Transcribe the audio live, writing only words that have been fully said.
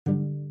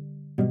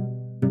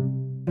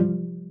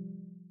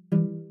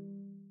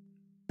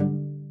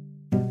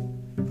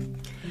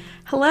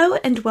Hello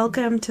and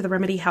welcome to the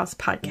Remedy House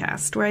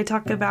podcast, where I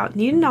talk about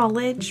new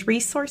knowledge,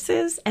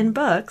 resources, and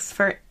books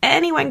for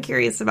anyone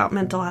curious about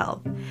mental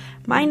health.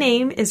 My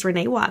name is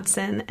Renee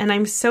Watson, and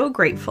I'm so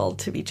grateful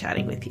to be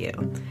chatting with you.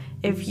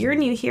 If you're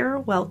new here,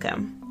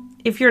 welcome.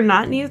 If you're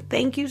not new,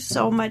 thank you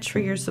so much for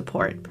your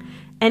support.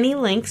 Any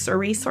links or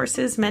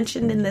resources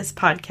mentioned in this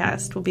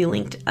podcast will be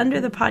linked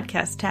under the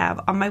podcast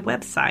tab on my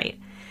website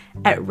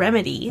at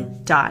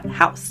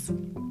remedy.house.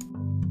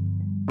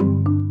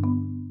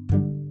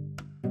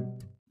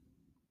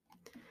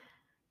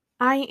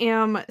 I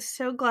am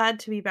so glad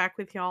to be back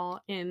with y'all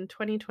in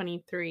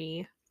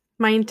 2023.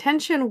 My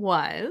intention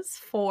was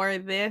for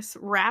this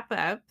wrap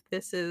up,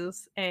 this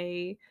is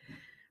a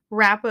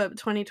wrap up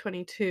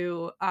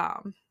 2022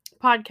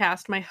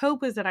 podcast. My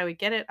hope was that I would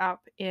get it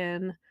up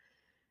in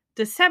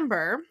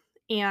December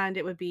and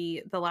it would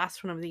be the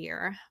last one of the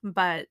year.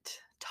 But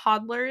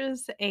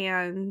toddlers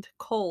and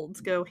colds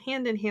go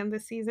hand in hand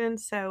this season.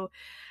 So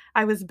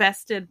I was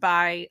bested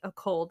by a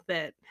cold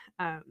that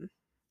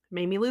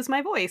made me lose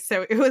my voice.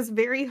 So it was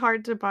very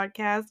hard to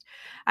podcast.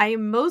 I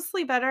am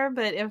mostly better,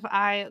 but if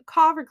I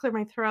cough or clear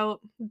my throat,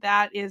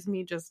 that is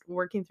me just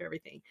working through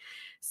everything.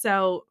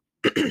 So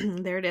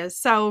there it is.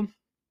 So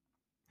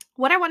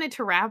what I wanted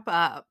to wrap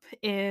up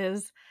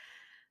is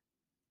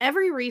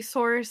every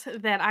resource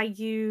that I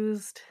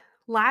used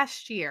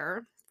last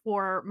year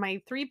for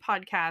my 3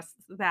 podcasts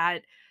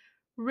that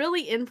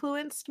really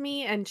influenced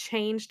me and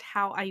changed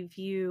how I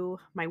view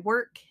my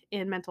work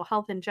in mental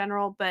health in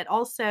general, but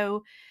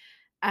also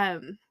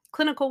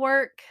clinical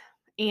work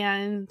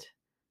and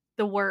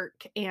the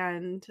work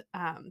and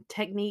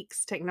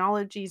techniques,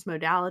 technologies,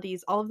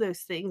 modalities, all of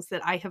those things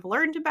that I have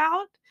learned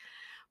about,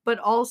 but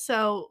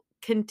also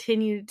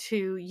continue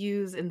to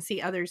use and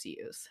see others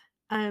use.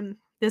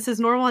 This is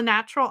normal and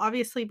natural,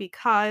 obviously,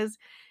 because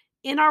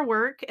in our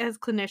work as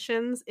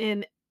clinicians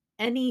in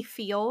any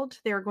field,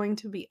 there are going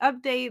to be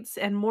updates,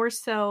 and more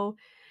so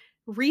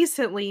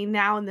recently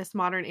now in this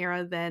modern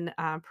era than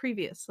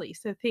previously.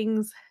 So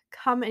things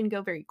come and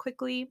go very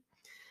quickly.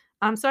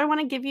 So I want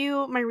to give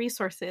you my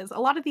resources. A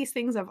lot of these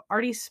things I've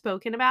already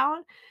spoken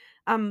about,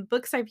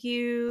 books I've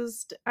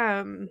used,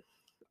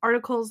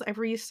 articles I've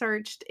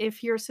researched.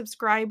 If you're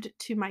subscribed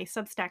to my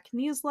Substack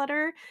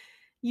newsletter,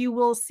 you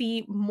will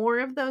see more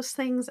of those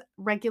things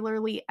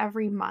regularly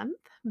every month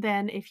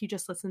than if you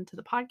just listen to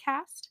the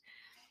podcast.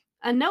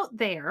 A note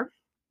there,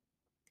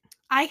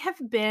 I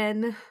have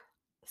been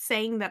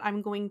saying that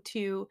I'm going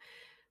to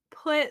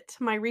put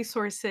my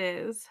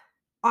resources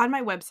on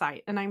my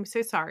website, and I'm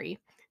so sorry.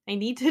 I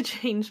need to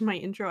change my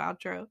intro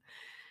outro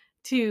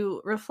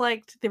to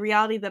reflect the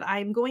reality that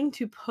I'm going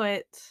to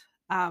put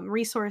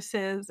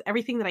resources,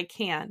 everything that I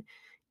can,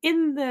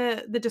 in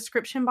the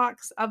description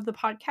box of the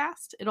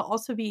podcast. It'll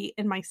also be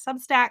in my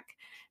Substack,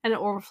 and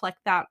it will reflect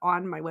that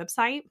on my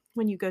website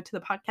when you go to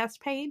the podcast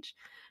page.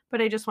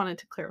 But I just wanted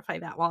to clarify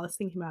that while I was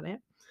thinking about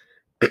it.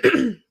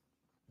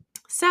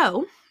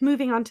 So,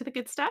 moving on to the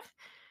good stuff.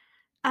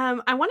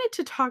 I wanted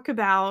to talk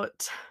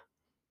about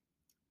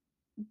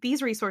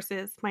these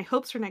resources, my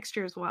hopes for next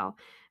year as well.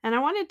 And I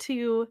wanted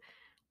to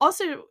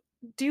also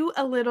do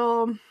a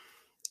little,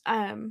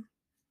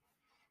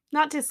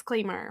 not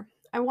disclaimer.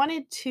 I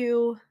wanted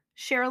to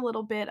share a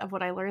little bit of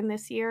what I learned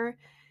this year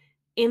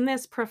in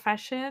this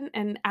profession.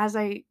 And as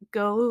I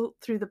go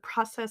through the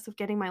process of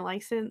getting my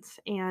license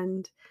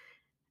and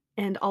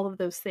all of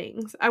those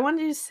things, I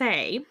wanted to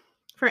say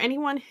for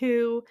anyone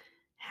who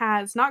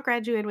has not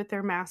graduated with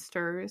their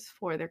master's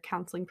for their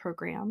counseling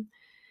program,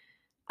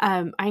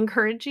 I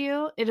encourage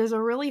you. It is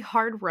a really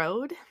hard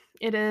road.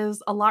 It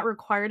is a lot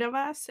required of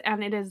us,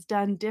 and it is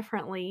done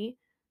differently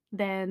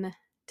than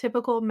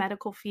typical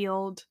medical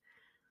field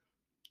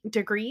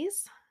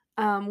degrees.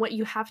 What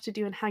you have to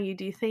do and how you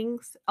do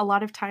things a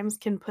lot of times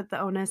can put the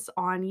onus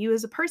on you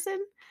as a person,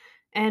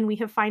 and we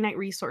have finite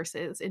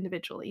resources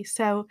individually.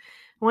 So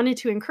I wanted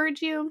to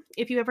encourage you,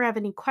 if you ever have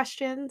any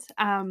questions,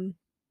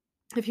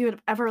 if you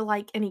would ever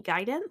like any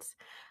guidance,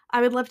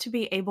 I would love to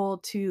be able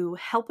to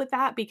help with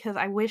that, because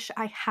I wish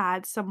I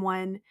had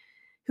someone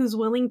who's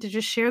willing to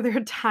just share their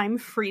time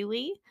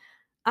freely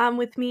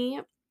with me.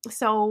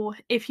 So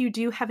if you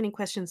do have any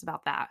questions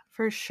about that,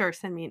 for sure,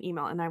 send me an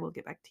email and I will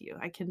get back to you.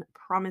 I can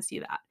promise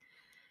you that.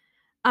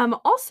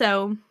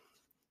 Also,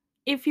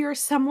 if you're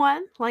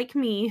someone like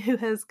me who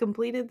has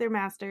completed their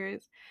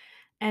master's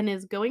and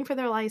is going for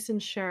their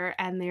licensure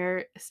and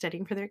they're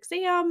studying for their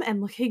exam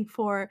and looking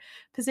for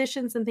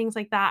positions and things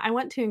like that, I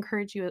want to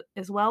encourage you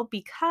as well,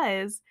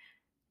 because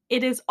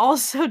it is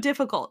also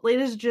difficult.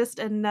 It is just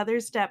another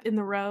step in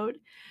the road,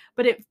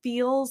 but it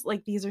feels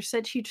like these are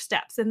such huge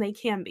steps, and they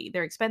can be.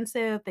 They're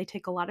expensive. They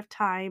take a lot of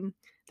time.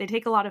 They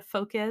take a lot of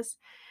focus,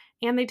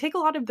 and they take a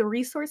lot of the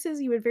resources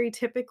you would very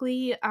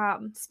typically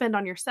spend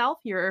on yourself,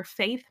 your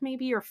faith,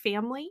 maybe your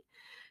family.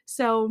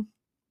 So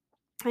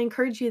I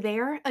encourage you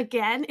there.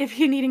 Again, if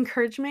you need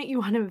encouragement, you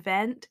want to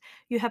vent,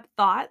 you have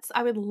thoughts,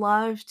 I would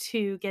love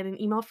to get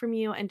an email from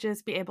you and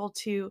just be able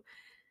to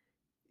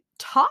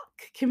talk,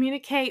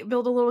 communicate,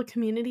 build a little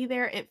community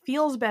there. It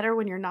feels better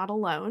when you're not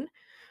alone.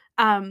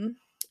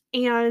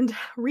 And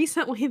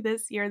recently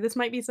this year, this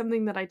might be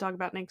something that I talk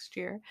about next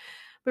year,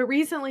 but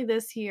recently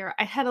this year,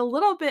 I had a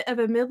little bit of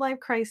a midlife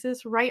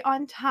crisis right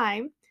on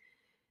time.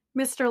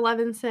 Mr.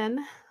 Levinson,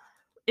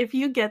 if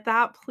you get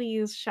that,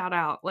 please shout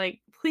out. Like,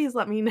 please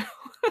let me know.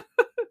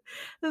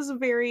 This is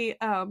very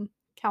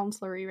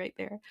counselory right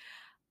there.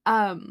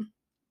 Um,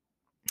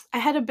 I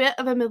had a bit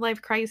of a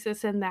midlife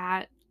crisis in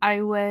that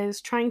I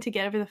was trying to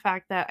get over the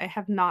fact that I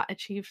have not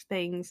achieved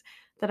things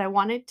that I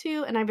wanted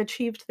to, and I've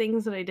achieved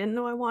things that I didn't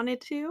know I wanted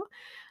to.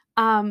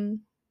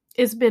 Um,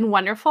 it's been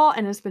wonderful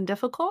and it's been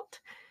difficult,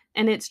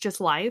 and it's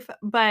just life.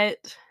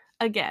 But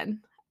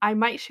again, I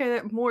might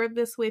share more of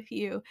this with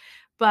you,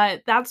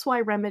 but that's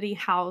why Remedy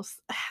House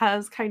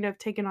has kind of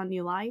taken on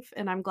new life,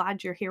 and I'm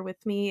glad you're here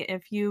with me.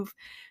 If you've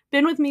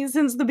been with me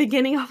since the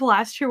beginning of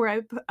last year,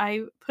 where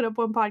I put up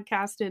one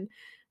podcast and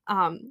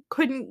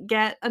couldn't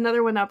get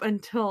another one up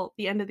until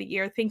the end of the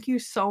year, thank you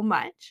so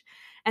much.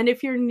 And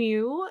if you're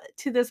new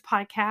to this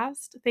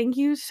podcast, thank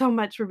you so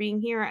much for being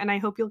here, and I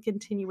hope you'll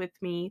continue with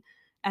me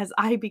as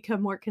I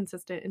become more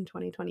consistent in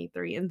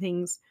 2023 and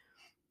things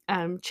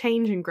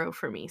change and grow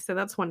for me. So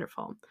that's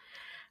wonderful.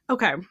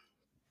 Okay,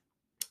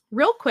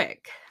 real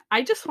quick,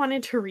 I just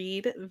wanted to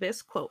read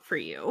this quote for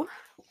you.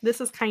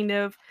 This is kind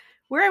of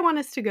where I want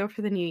us to go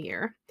for the new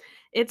year.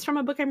 It's from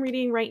a book I'm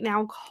reading right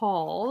now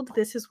called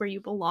This Is Where You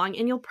Belong.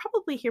 And you'll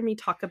probably hear me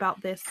talk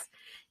about this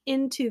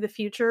into the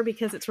future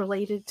because it's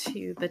related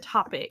to the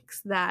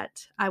topics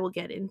that I will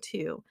get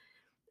into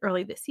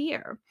early this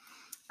year.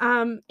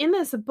 In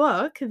this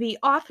book, the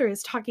author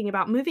is talking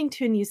about moving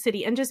to a new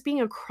city and just being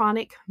a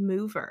chronic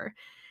mover.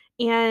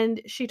 And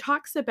she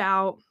talks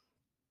about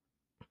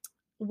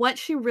what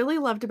she really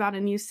loved about a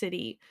new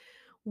city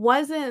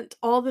wasn't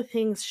all the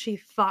things she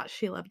thought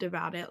she loved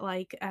about it,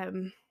 like,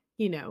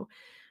 you know,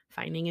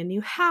 finding a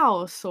new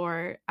house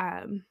or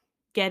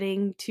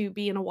getting to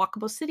be in a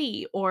walkable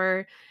city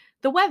or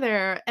the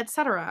weather,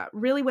 etc.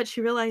 Really, what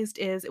she realized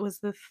is it was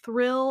the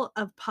thrill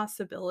of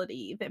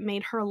possibility that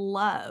made her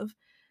love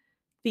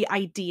the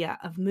idea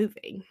of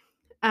moving.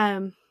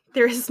 Um,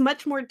 there is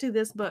much more to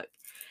this book,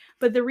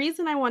 but the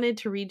reason I wanted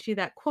to read you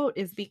that quote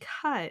is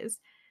because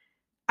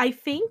I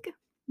think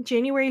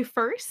January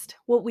 1st,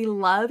 what we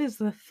love is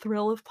the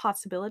thrill of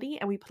possibility,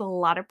 and we put a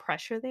lot of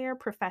pressure there,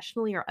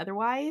 professionally or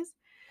otherwise.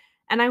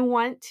 And I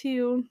want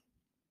to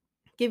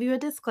give you a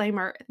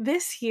disclaimer.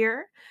 This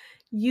year,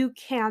 you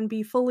can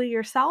be fully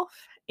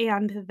yourself,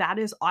 and that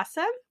is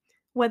awesome.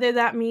 Whether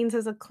that means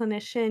as a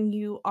clinician,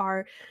 you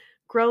are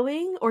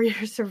growing or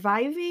you're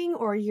surviving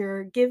or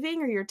you're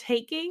giving or you're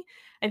taking.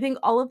 I think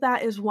all of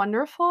that is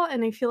wonderful.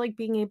 And I feel like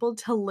being able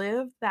to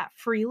live that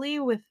freely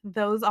with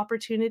those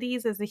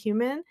opportunities as a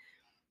human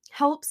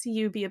helps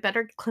you be a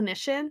better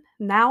clinician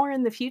now or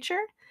in the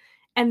future.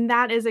 And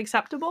that is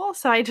acceptable.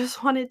 So I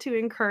just wanted to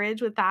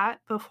encourage with that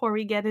before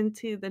we get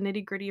into the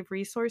nitty gritty of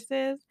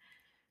resources,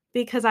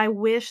 because I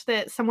wish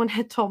that someone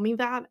had told me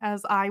that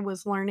as I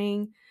was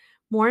learning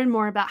more and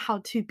more about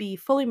how to be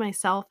fully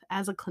myself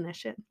as a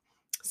clinician.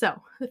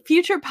 So,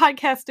 future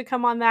podcast to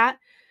come on that.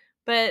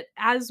 But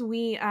as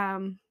we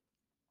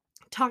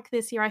talk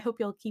this year, I hope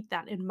you'll keep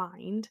that in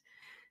mind.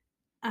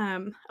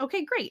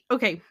 Okay, great.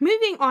 Okay,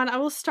 moving on. I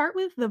will start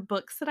with the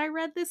books that I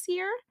read this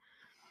year.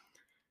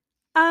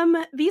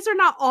 These are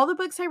not all the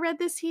books I read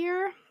this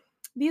year.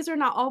 These are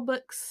not all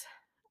books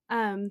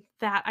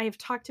that I have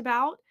talked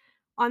about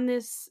on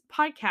this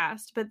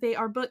podcast, but they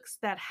are books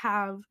that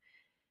have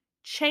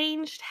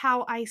changed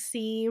how I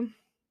see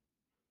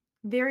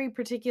very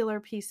particular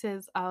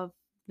pieces of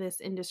this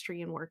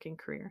industry and working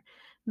career.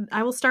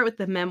 I will start with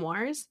the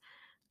memoirs.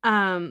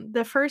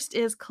 The first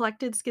is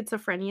Collected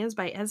Schizophrenias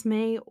by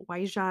Esme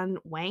Waijan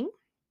Wang.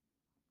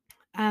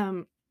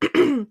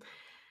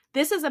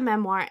 This is a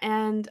memoir,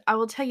 and I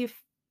will tell you,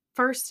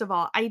 first of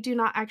all, I do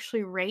not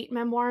actually rate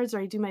memoirs, or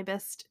I do my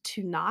best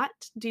to not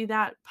do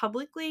that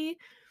publicly.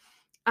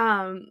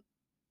 Not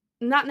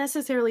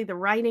necessarily the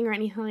writing or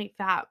anything like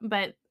that,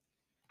 but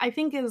I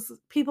think as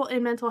people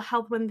in mental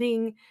health, one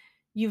thing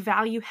you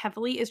value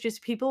heavily is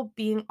just people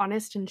being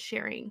honest and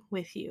sharing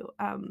with you.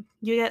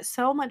 You get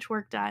so much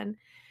work done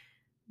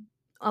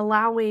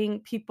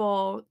allowing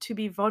people to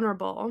be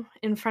vulnerable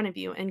in front of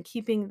you and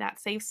keeping that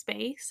safe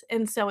space.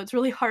 And so it's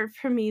really hard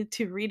for me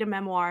to read a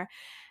memoir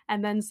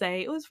and then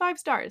say it was 5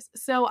 stars.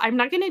 So I'm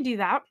not going to do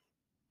that.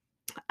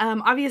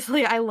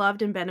 Obviously, I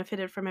loved and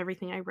benefited from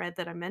everything I read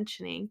that I'm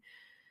mentioning,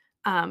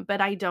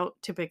 but I don't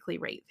typically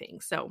rate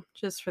things. So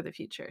just for the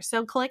future.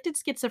 So Collected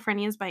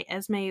Schizophrenias by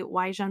Esme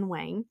Waijan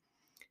Wang.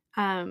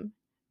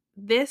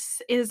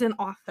 This is an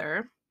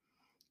author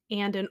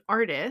and an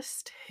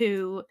artist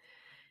who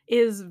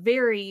is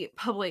very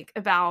public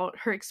about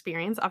her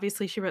experience.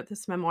 Obviously, she wrote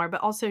this memoir, but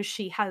also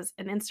she has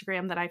an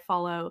Instagram that I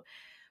follow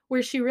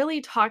where she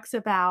really talks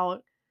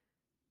about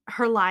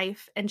her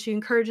life and she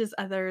encourages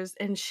others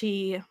and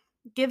she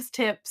gives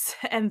tips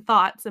and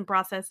thoughts and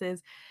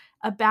processes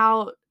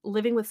about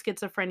living with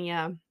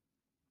schizophrenia.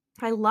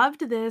 I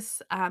loved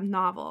this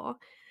novel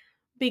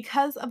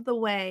because of the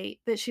way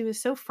that she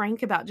was so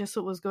frank about just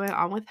what was going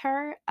on with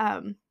her.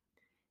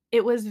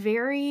 It was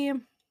very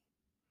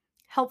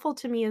helpful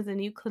to me as a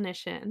new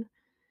clinician.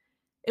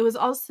 It was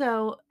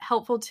also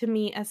helpful to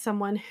me as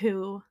someone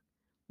who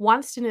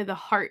wants to know the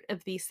heart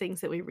of these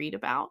things that we read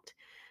about.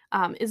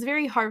 It's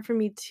very hard for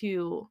me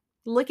to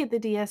look at the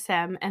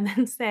DSM and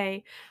then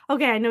say,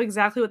 okay, I know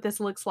exactly what this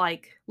looks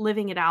like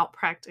living it out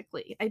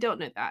practically. I don't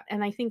know that.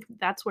 And I think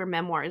that's where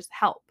memoirs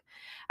help.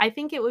 I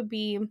think it would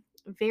be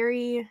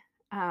very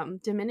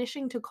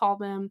diminishing to call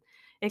them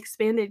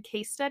expanded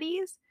case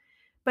studies.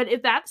 But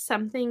if that's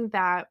something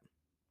that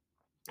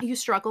you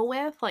struggle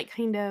with, like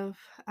kind of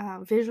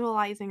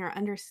visualizing or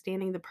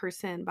understanding the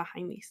person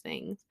behind these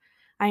things,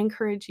 I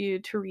encourage you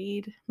to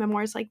read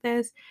memoirs like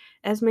this.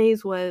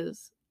 Esme's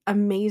was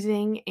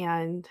amazing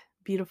and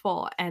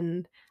beautiful,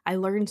 and I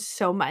learned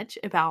so much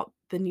about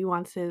the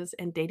nuances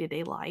and day to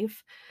day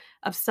life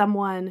of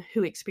someone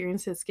who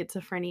experiences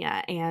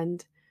schizophrenia.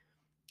 And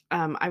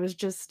I was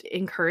just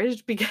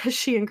encouraged because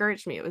she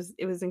encouraged me.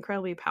 It was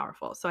incredibly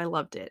powerful, so I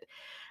loved it.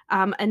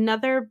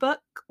 Another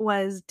book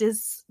was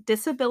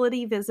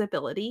Disability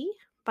Visibility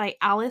by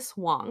Alice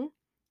Wong.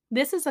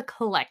 This is a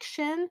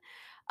collection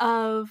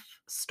of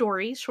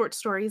stories, short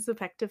stories,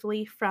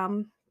 effectively,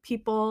 from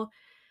people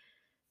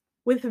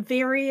with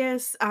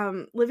various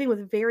living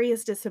with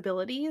various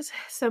disabilities.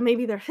 So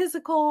maybe they're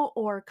physical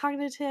or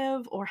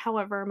cognitive or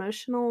however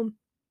emotional.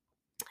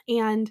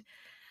 And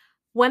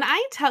when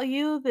I tell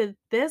you that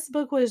this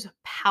book was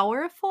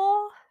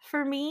powerful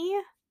for me,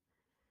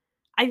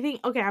 I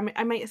think, okay,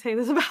 I might say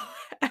this about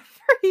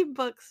every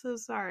book, so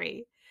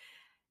sorry.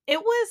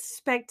 It was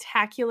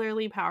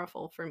spectacularly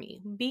powerful for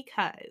me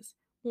because,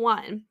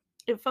 one,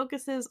 it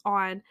focuses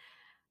a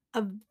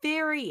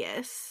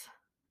various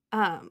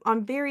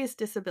on various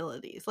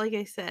disabilities. Like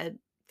I said,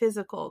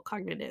 physical,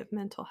 cognitive,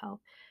 mental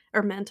health,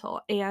 or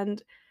mental.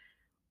 And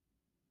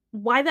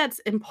why that's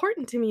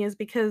important to me is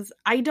because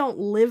I don't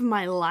live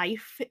my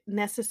life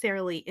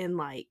necessarily in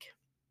like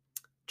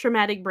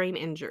traumatic brain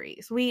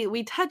injuries.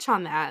 We touch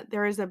on that.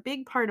 There is a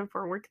big part of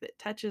our work that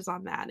touches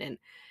on that, and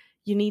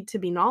you need to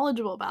be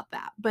knowledgeable about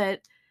that.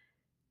 But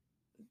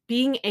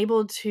being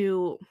able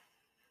to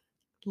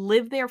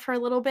live there for a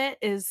little bit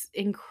is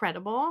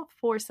incredible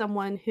for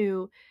someone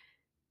who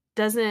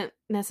doesn't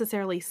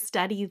necessarily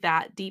study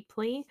that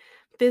deeply.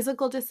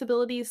 Physical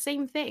disabilities,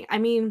 same thing. I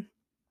mean,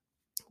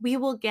 we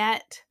will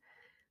get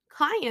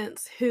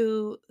clients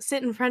who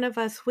sit in front of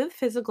us with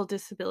physical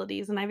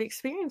disabilities, and I've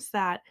experienced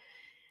that.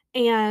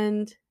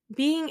 And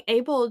being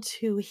able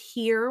to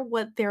hear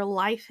what their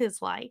life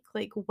is like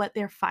what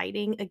they're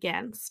fighting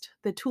against,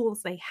 the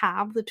tools they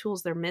have, the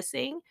tools they're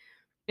missing,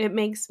 it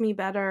makes me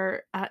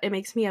better. It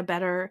makes me a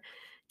better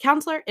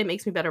counselor. It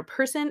makes me a better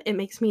person. It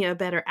makes me a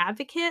better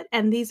advocate.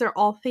 And these are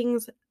all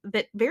things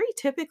that very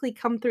typically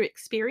come through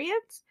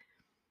experience.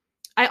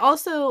 I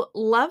also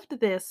loved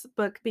this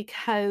book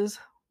because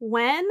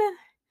when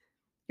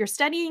you're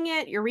studying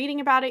it, you're reading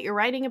about it, you're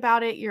writing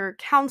about it, you're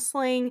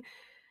counseling,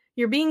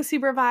 you're being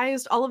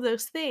supervised, all of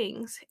those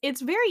things,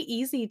 it's very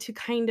easy to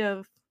kind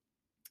of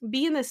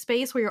be in this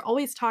space where you're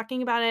always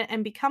talking about it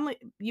and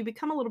you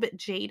become a little bit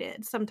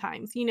jaded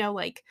sometimes,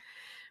 like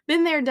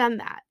been there, done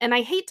that. And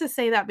I hate to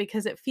say that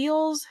because it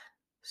feels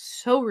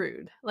so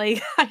rude.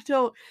 Like I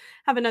don't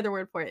have another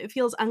word for it. It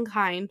feels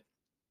unkind,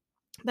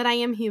 but I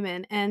am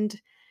human. And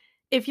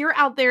if you're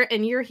out there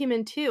and you're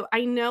human too,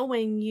 I know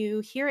when you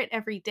hear it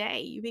every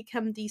day, you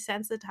become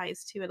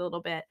desensitized to it a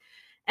little bit.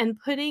 And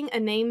putting a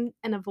name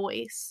and a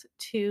voice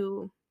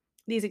to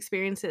these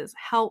experiences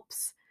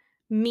helps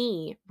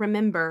me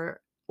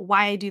remember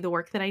why I do the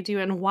work that I do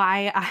and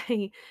why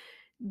I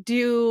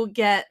do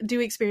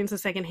experience a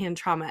secondhand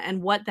trauma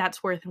and what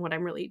that's worth and what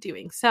I'm really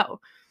doing. So,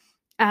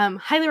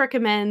 highly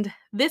recommend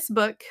this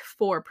book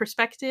for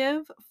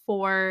perspective,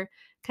 for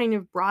kind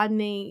of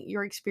broadening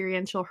your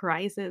experiential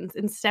horizons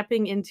and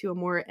stepping into a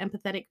more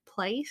empathetic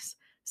place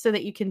so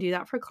that you can do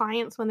that for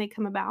clients when they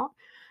come about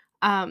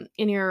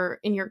in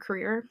your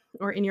career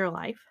or in your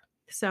life.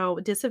 So,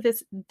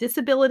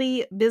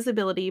 Disability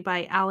Visibility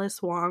by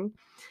Alice Wong.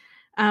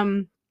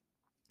 Um,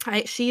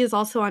 she is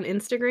also on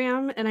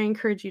Instagram, and I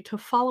encourage you to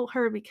follow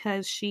her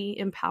because she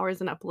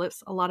empowers and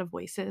uplifts a lot of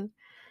voices.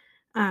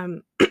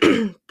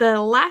 The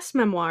last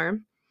memoir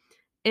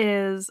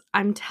is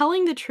I'm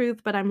Telling the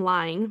Truth, But I'm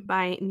Lying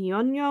by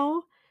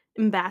Nyonyo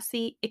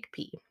Mbasi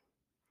Ikpi.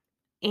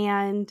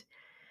 And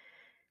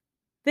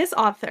this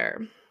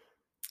author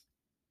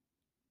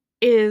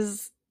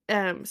is,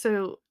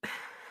 so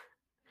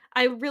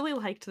I really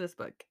liked this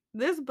book.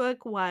 This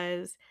book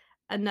was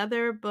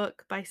another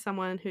book by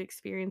someone who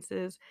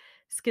experiences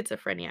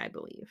schizophrenia, I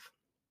believe.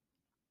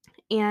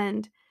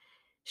 And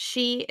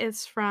she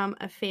is from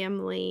a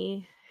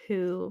family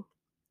who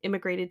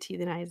immigrated to the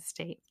United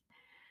States.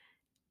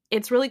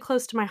 It's really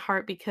close to my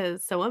heart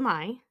because so am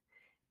I.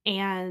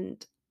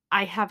 And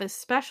I have a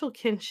special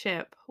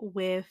kinship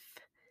with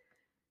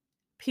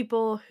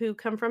people who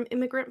come from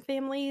immigrant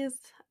families,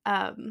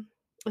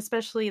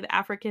 especially the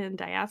African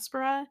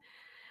diaspora,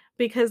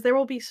 because there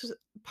will be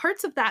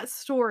parts of that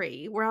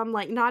story where I'm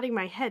like nodding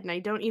my head and I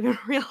don't even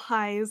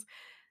realize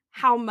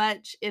how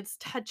much it's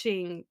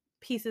touching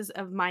pieces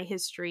of my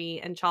history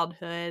and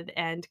childhood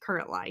and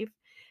current life.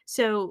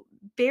 So,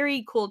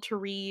 very cool to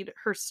read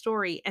her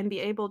story and be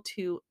able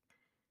to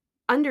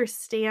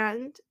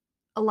understand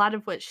a lot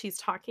of what she's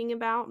talking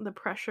about, the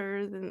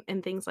pressures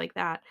and things like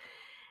that.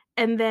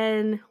 And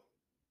then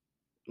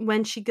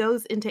when she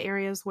goes into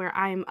areas where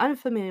I'm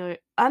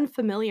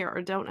unfamiliar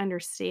or don't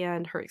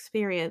understand her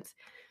experience,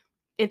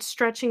 it's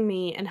stretching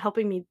me and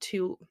helping me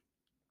to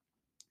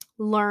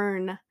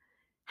learn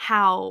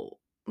how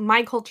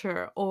my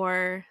culture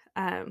or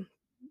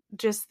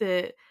just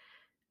the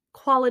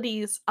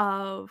qualities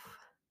of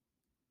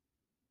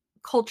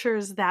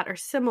cultures that are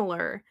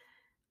similar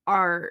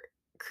are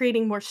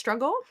creating more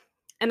struggle.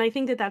 And I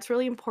think that that's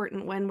really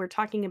important when we're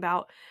talking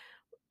about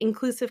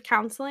inclusive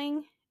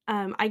counseling.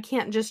 I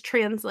can't just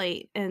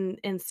translate and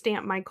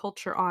stamp my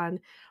culture on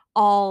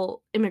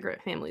all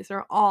immigrant families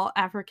or all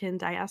African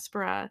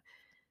diaspora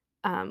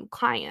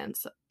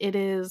clients. It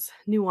is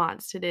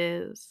nuanced, it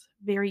is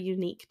very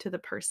unique to the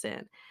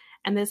person.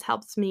 And this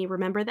helps me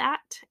remember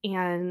that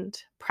and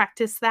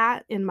practice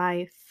that in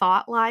my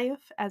thought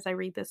life as I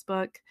read this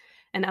book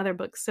and other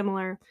books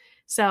similar.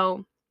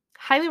 So,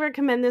 highly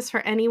recommend this for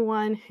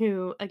anyone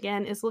who,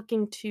 again, is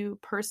looking to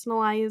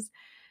personalize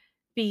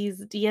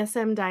these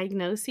DSM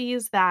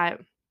diagnoses that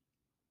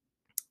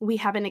we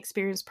haven't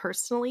experienced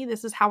personally.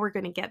 This is how we're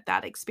going to get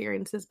that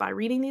experience is by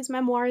reading these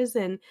memoirs.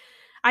 And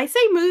I say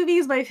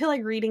movies, but I feel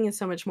like reading is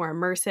so much more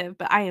immersive,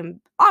 but I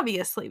am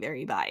obviously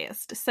very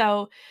biased.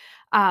 So,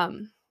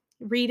 um,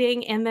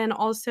 reading, and then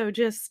also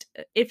just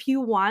if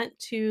you want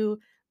to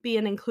be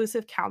an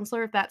inclusive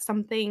counselor, if that's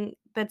something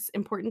that's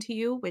important to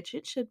you, which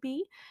it should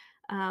be,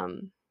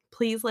 um,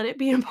 please let it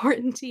be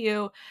important to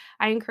you.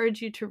 I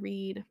encourage you to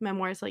read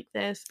memoirs like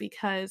this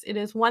because it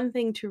is one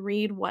thing to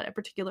read what a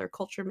particular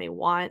culture may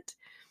want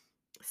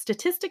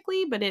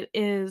statistically, but it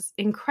is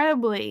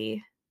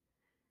incredibly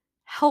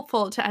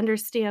helpful to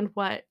understand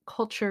what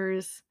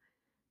cultures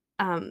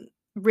um,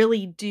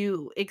 really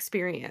do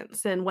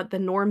experience and what the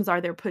norms are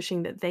they're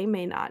pushing that they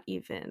may not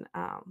even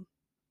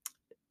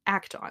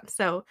act on.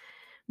 So,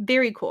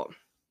 very cool.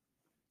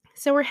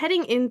 So, we're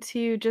heading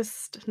into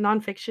just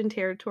nonfiction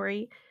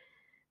territory.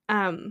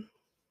 Um,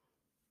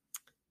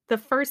 the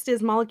first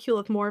is Molecule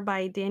of More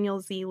by Daniel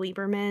Z.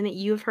 Lieberman.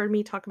 You've heard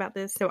me talk about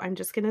this, so I'm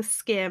just going to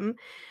skim.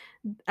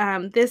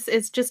 This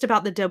is just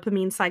about the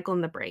dopamine cycle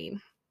in the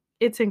brain.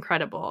 It's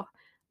incredible.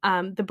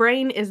 The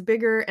brain is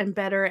bigger and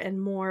better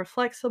and more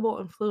flexible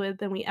and fluid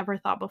than we ever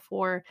thought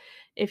before.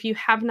 If you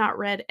have not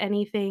read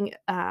anything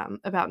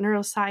about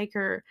neuropsych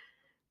or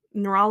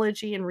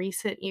neurology in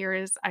recent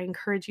years, I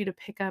encourage you to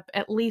pick up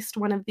at least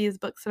one of these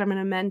books that I'm going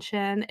to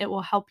mention. It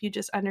will help you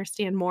just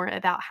understand more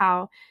about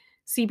how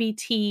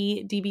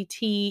CBT,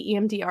 DBT,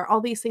 EMDR, all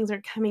these things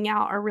are coming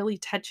out are really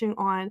touching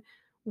on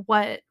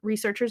what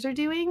researchers are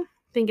doing.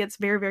 I think it's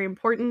very, very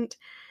important.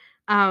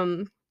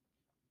 Um,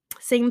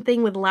 Same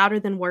thing with Louder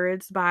Than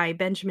Words by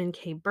Benjamin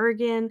K.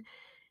 Bergen,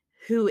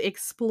 who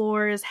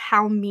explores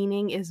how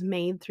meaning is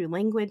made through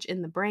language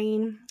in the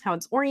brain, how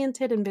it's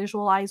oriented and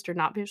visualized or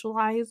not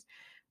visualized.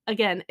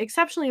 Again,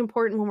 exceptionally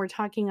important when we're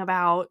talking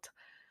about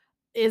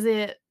is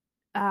it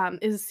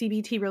is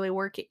CBT really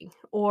working,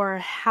 or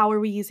how are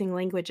we using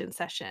language in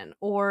session,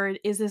 or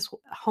is this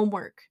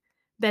homework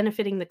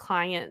benefiting the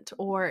client,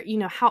 or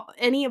how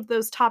any of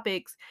those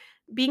topics,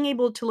 being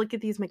able to look at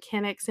these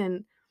mechanics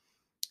and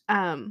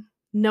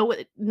know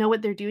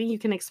what they're doing, you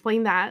can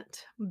explain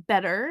that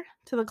better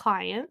to the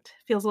client,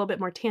 feels a little bit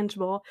more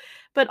tangible,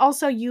 but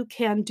also you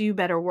can do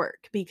better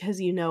work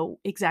because you know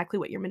exactly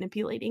what you're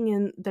manipulating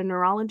in the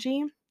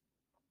neurology.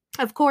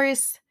 Of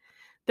course,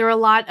 there are a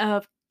lot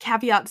of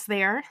caveats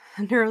there.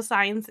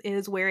 Neuroscience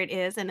is where it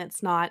is, and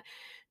it's not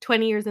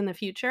 20 years in the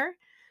future.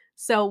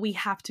 So we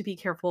have to be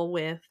careful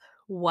with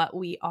what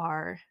we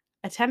are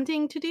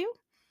attempting to do.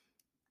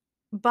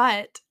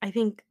 But I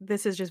think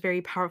this is just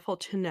very powerful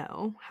to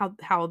know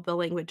how the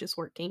language is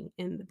working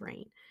in the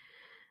brain.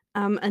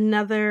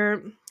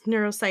 Another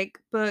neuropsych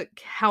book,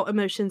 How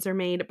Emotions Are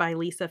Made by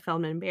Lisa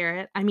Feldman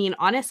Barrett. I mean,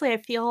 honestly, I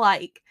feel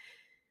like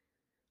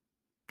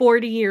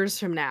 40 years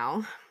from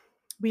now,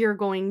 we are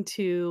going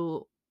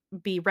to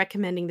be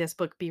recommending this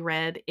book be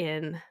read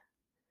in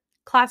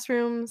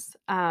classrooms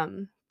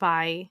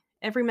by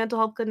every mental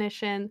health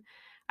clinician.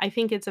 I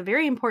think it's a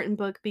very important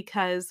book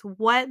because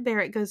what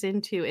Barrett goes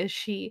into is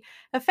she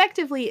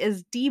effectively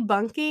is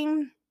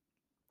debunking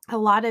a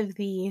lot of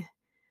the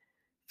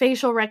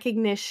facial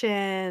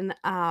recognition,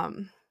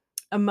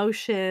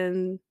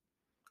 emotion,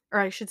 or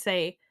I should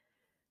say,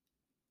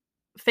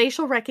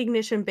 facial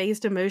recognition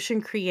based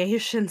emotion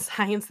creation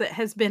science that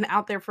has been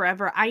out there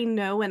forever. I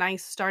know when I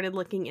started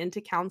looking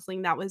into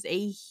counseling, that was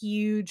a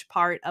huge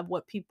part of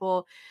what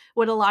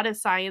a lot of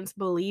science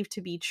believed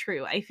to be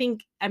true. I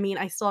mean,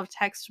 I still have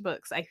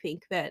textbooks, I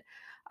think, that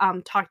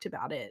talked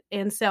about it.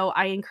 And so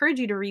I encourage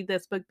you to read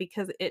this book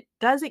because it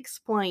does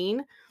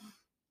explain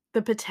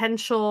the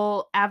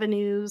potential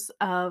avenues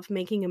of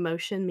making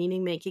emotion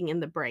meaning making in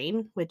the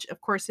brain, which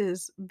of course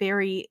is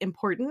very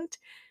important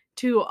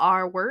to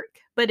our work.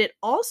 But it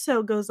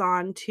also goes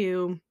on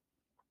to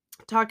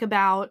talk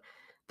about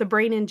the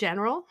brain in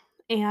general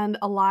and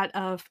a lot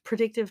of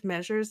predictive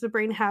measures the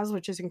brain has,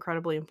 which is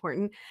incredibly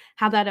important,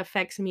 how that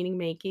affects meaning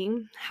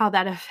making, how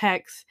that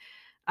affects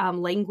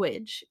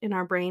language in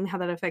our brain, how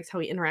that affects how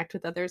we interact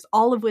with others,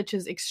 all of which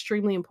is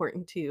extremely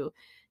important to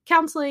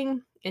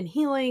counseling and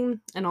healing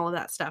and all of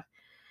that stuff.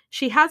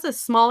 She has a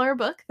smaller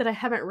book that I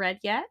haven't read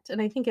yet, and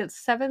I think it's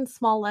 7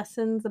 Small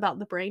Lessons About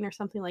the Brain or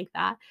something like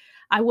that.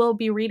 I will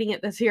be reading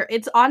it this year.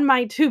 It's on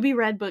my to be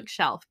read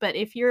bookshelf, but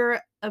if you're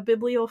a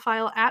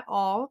bibliophile at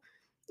all,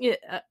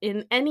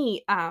 in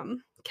any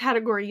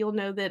category, you'll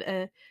know that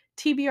a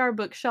TBR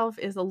bookshelf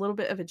is a little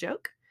bit of a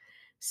joke.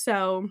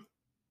 So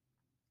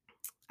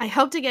I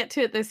hope to get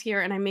to it this year,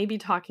 and I may be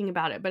talking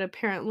about it, but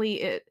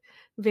apparently it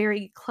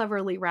very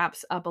cleverly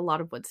wraps up a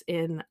lot of what's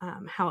in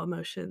how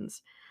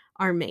emotions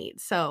are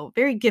made. So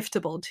very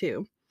giftable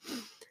too.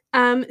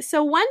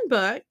 So one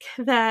book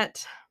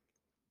that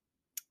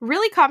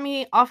really caught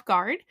me off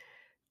guard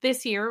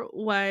this year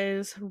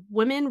was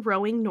Women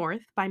Rowing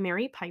North by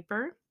Mary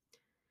Piper.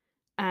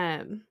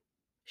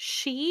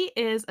 She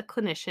is a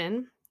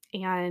clinician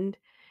and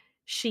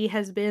she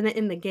has been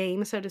in the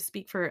game, so to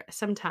speak, for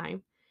some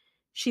time.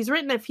 She's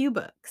written a few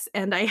books,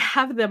 and I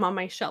have them on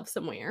my shelf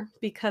somewhere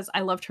because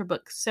I loved her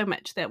books so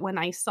much that when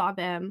I saw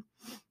them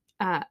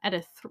at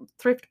a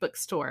thrift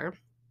bookstore,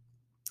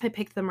 I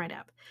picked them right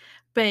up.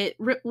 But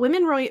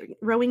Women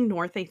Rowing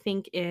North, I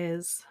think,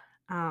 is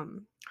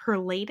her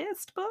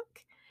latest book.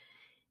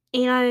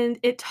 And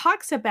it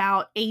talks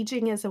about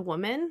aging as a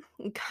woman,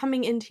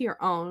 coming into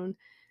your own,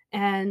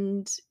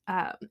 and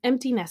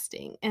empty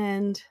nesting,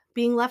 and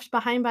being left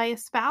behind by a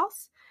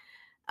spouse.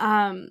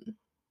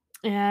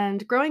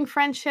 And growing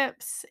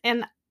friendships.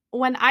 And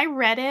when I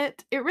read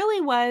it, it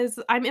really was,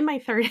 I'm in my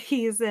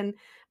 30s and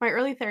my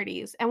early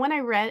 30s. And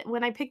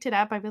when I picked it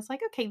up, I was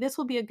like, okay, this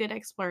will be a good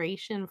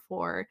exploration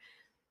for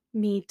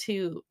me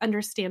to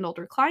understand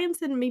older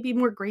clients and maybe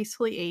more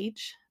gracefully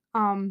age.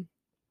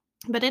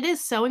 But it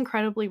is so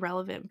incredibly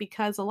relevant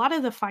because a lot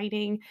of the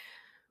fighting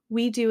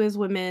we do as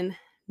women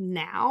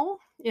now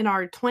in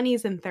our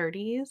 20s and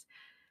 30s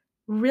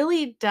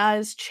really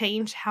does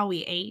change how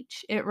we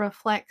age. It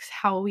reflects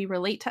how we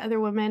relate to other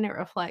women. It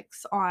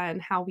reflects on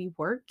how we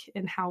work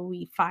and how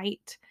we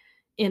fight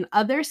in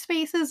other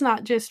spaces,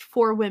 not just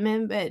for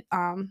women, but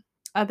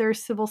other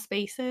civil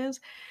spaces,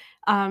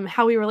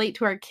 how we relate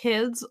to our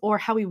kids or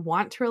how we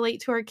want to relate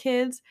to our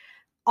kids.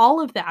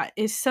 All of that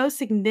is so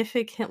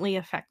significantly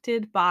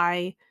affected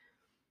by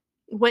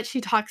what she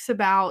talks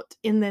about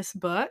in this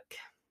book.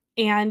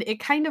 And it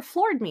kind of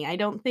floored me. I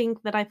don't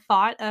think that I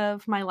thought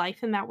of my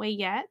life in that way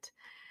yet.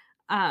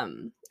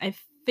 I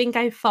think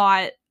I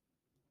thought,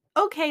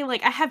 okay,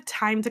 like I have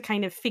time to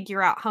kind of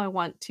figure out how I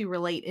want to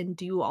relate and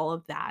do all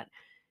of that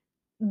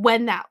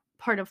when that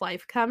part of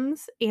life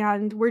comes.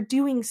 And we're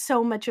doing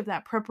so much of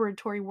that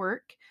preparatory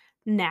work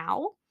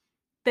now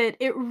that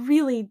it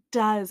really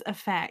does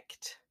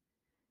affect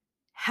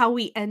how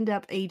we end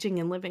up aging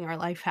and living our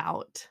life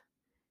out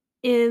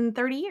in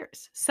 30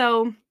 years.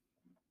 So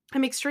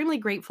I'm extremely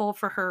grateful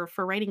for her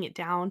for writing it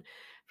down,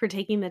 for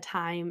taking the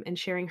time and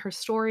sharing her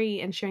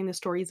story and sharing the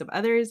stories of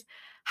others.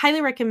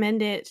 Highly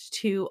recommend it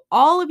to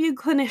all of you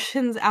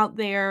clinicians out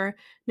there,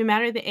 no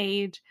matter the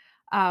age.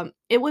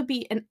 It would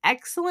be an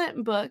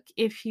excellent book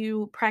if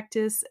you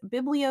practice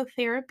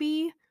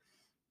bibliotherapy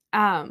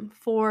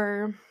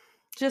for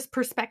just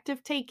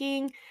perspective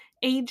taking,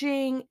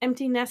 aging,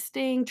 empty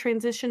nesting,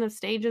 transition of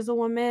stage as a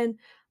woman,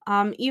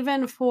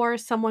 even for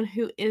someone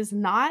who is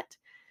not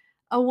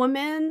a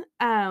woman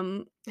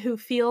who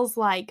feels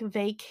like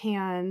they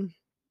can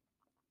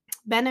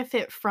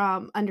benefit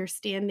from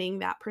understanding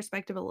that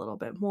perspective a little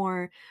bit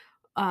more,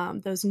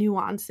 those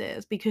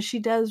nuances, because she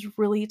does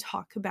really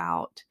talk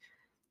about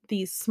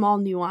these small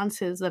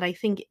nuances that I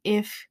think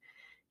if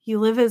you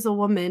live as a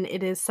woman,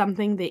 it is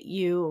something that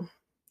you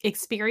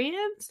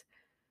experience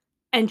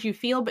and you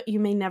feel, but you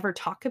may never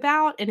talk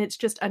about. And it's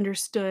just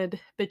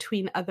understood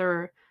between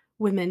other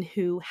women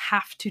who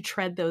have to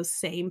tread those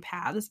same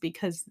paths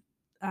because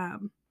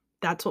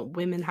that's what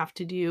women have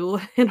to do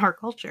in our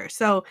culture.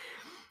 So,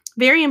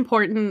 very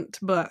important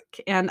book.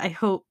 And I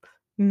hope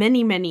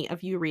many, many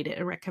of you read it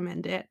and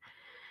recommend it.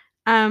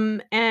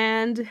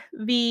 And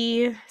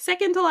the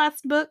second to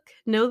last book,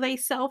 Know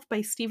Thyself by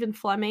Stephen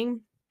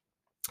Fleming.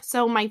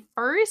 So, my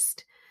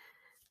first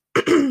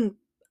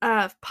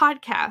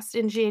podcast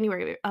in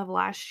January of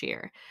last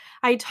year,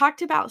 I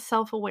talked about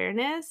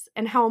self-awareness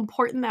and how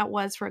important that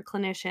was for a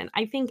clinician.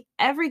 I think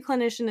every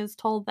clinician is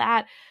told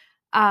that,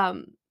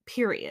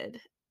 period.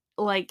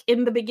 Like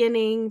in the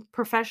beginning,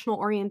 professional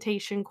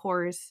orientation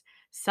course,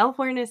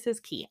 self-awareness is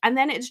key. And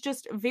then it's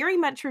just very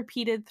much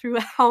repeated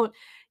throughout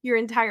your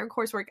entire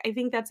coursework. I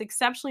think that's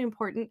exceptionally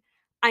important.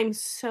 I'm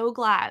so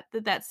glad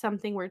that that's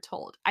something we're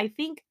told. I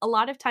think a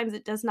lot of times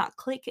it does not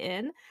click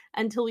in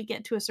until we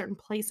get to a certain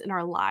place in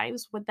our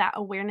lives what that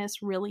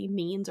awareness really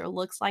means or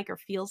looks like or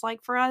feels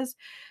like for us.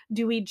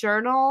 Do we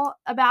journal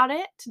about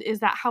it? Is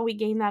that how we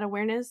gain that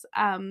awareness?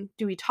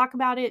 Do we talk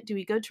about it? Do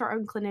we go to our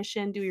own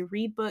clinician? Do we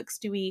read books?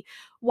 Do we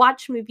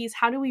watch movies?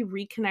 How do we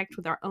reconnect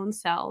with our own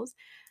selves?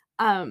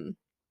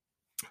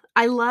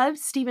 I love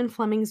Stephen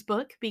Fleming's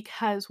book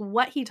because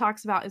what he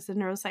talks about is the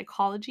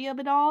neuropsychology of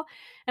it all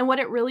and what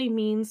it really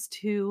means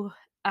to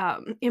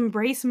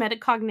embrace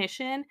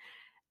metacognition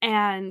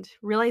and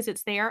realize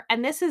it's there.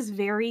 And this is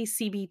very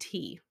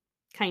CBT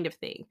kind of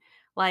thing.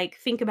 Like,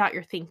 think about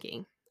your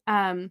thinking,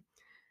 um,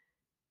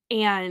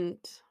 and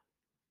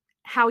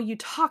how you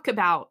talk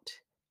about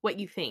what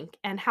you think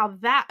and how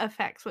that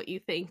affects what you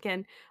think,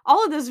 and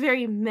all of those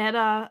very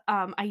meta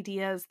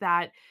ideas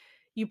that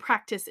you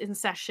practice in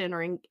session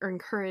or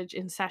encourage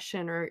in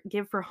session or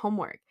give for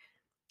homework.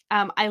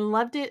 I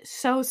loved it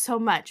so, so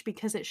much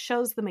because it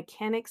shows the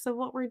mechanics of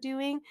what we're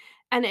doing,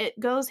 and it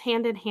goes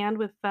hand in hand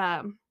with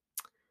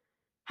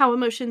How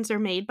Emotions Are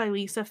Made by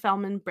Lisa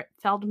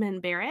Feldman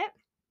Barrett.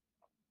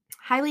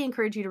 Highly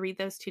encourage you to read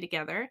those two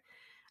together.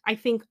 I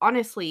think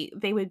honestly,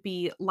 they would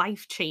be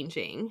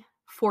life-changing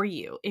for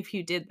you if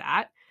you did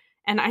that.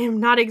 And I am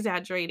not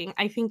exaggerating.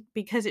 I think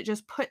because it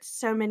just puts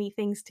so many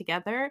things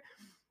together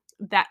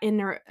that in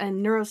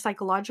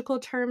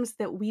neuropsychological terms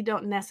that we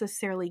don't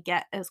necessarily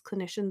get as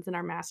clinicians in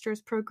our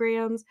master's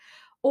programs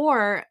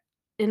or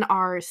in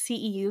our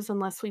CEUs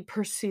unless we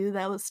pursue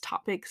those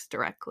topics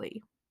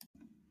directly.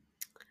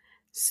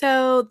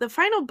 So, the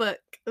final book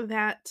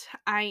that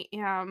I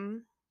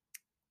am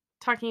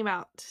talking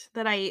about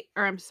that I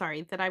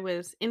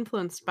was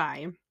influenced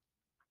by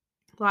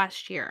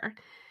last year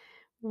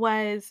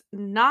was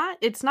not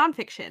it's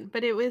nonfiction,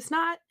 but it was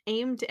not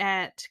aimed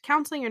at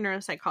counseling or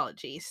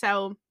neuropsychology.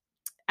 So,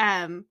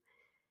 um,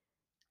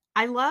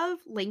 I love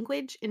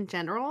language in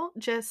general,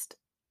 just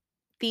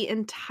the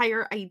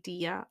entire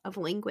idea of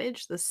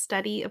language, the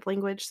study of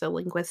language, so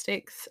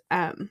linguistics.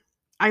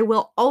 I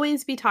will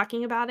always be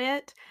talking about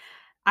it.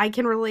 I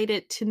can relate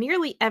it to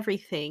nearly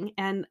everything,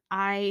 and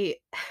I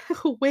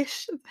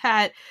wish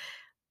that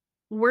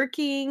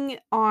working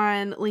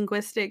on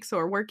linguistics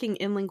or working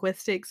in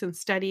linguistics and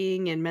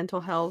studying in mental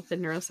health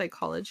and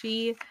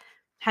neuropsychology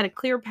had a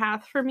clear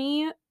path for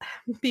me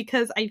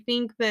because I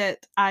think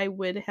that I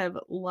would have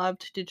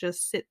loved to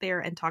just sit there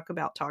and talk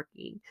about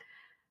talking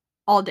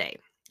all day.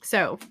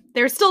 So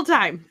there's still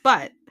time,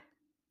 but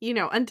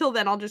until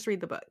then, I'll just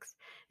read the books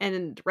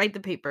and write the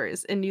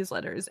papers and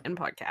newsletters and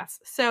podcasts.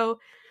 So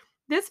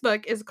this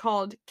book is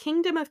called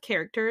Kingdom of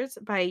Characters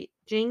by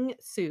Jing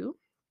Su.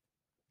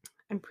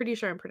 I'm pretty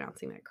sure I'm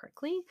pronouncing that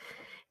correctly.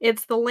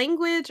 It's the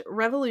language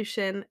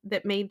revolution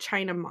that made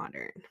China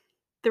modern.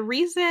 The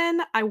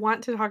reason I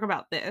want to talk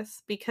about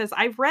this, because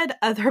I've read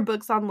other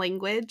books on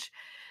language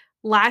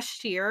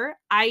last year,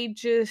 I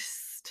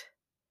just,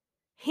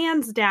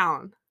 hands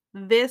down,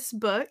 this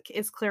book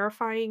is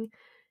clarifying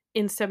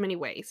in so many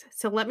ways.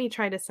 So let me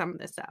try to sum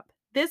this up.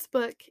 This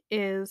book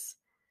is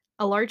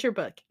a larger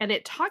book, and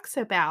it talks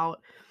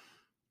about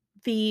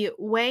the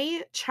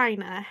way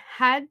China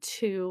had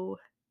to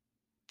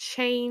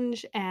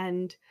change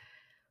and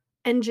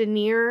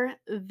engineer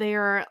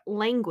their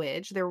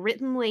language, their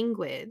written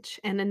language,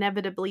 and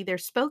inevitably their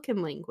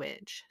spoken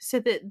language so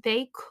that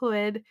they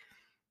could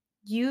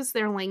use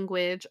their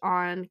language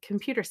on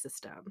computer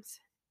systems.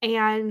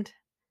 And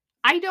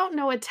I don't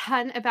know a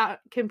ton about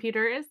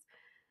computers.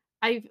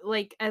 I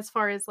like as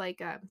far as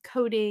like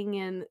coding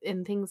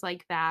and things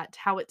like that,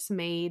 how it's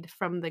made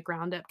from the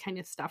ground up kind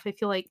of stuff. I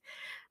feel like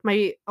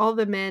my all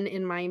the men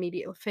in my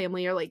immediate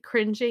family are like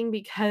cringing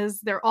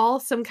because they're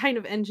all some kind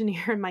of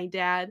engineer, and my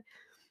dad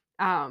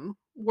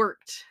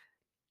worked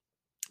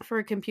for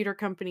a computer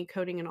company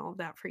coding and all of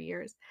that for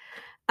years.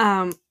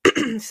 Um,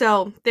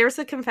 so there's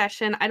a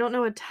confession. I don't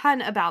know a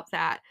ton about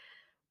that,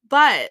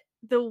 but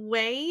the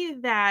way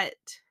that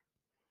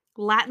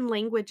Latin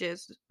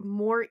languages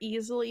more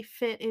easily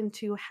fit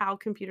into how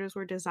computers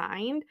were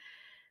designed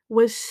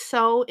was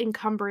so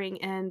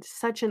encumbering and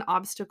such an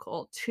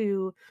obstacle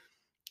to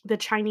the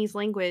Chinese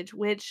language,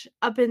 which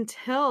up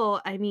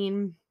until, I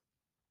mean,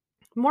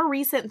 more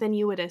recent than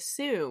you would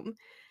assume,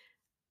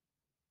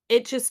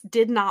 it just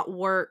did not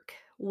work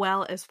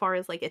well as far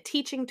as like a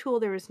teaching tool.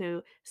 There was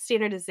no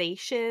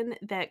standardization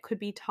that could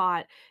be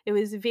taught. It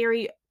was a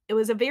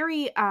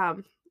very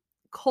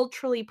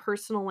culturally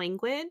personal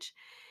language.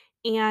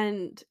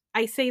 And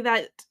I say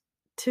that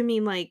to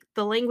mean like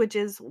the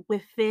languages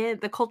within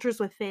the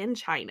cultures within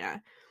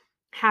China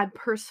had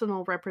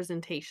personal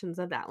representations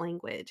of that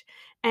language.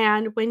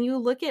 And when you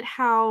look at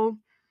how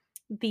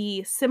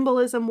the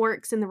symbolism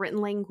works in the written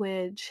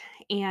language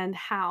and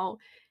how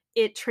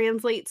it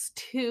translates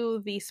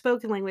to the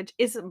spoken language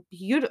is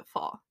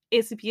beautiful.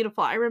 It's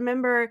beautiful. I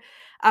remember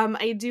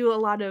I do a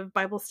lot of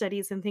Bible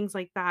studies and things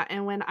like that.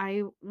 And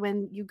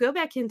when you go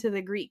back into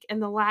the Greek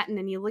and the Latin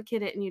and you look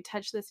at it and you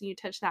touch this and you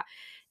touch that,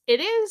 it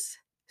is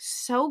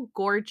so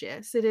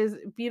gorgeous. It is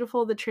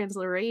beautiful, the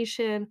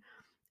transliteration,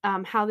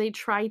 how they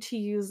try to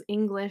use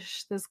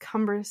English, this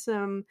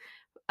cumbersome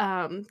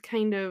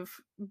kind of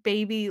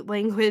baby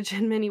language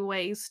in many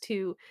ways,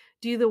 to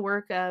do the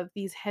work of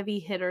these heavy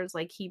hitters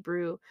like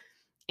Hebrew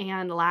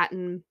and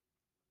Latin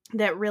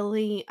that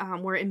really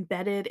were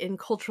embedded in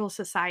cultural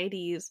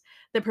societies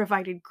that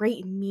provided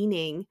great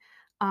meaning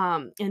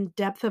and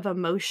depth of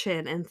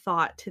emotion and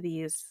thought to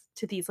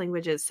these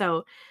languages.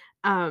 So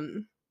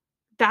um,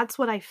 that's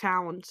what I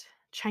found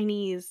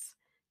Chinese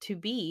to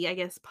be, I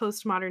guess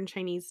postmodern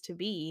Chinese to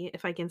be,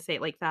 if I can say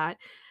it like that.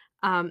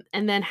 And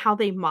then how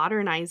they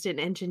modernized it and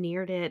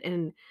engineered it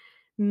and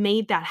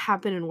made that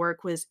happen and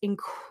work was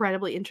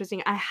incredibly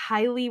interesting. I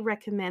highly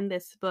recommend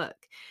this book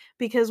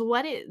because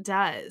what it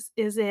does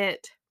is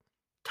it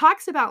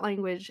talks about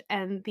language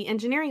and the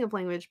engineering of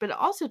language, but it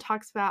also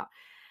talks about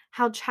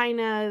how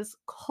China's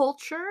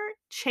culture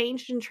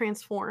changed and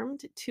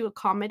transformed to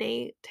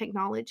accommodate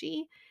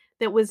technology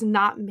that was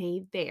not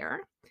made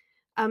there.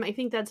 I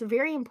think that's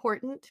very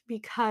important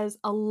because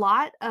a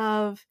lot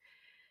of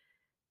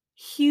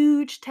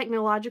huge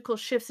technological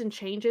shifts and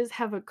changes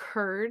have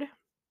occurred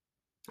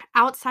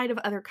outside of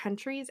other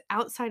countries,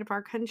 outside of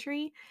our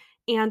country,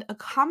 and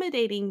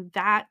accommodating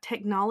that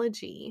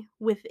technology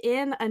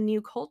within a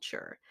new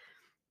culture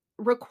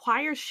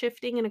requires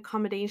shifting and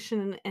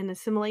accommodation and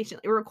assimilation.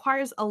 It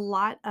requires a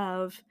lot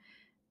of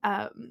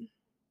um,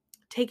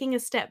 taking a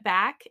step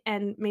back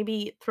and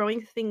maybe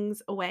throwing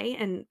things away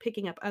and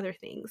picking up other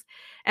things.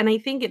 And I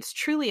think it's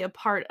truly a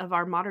part of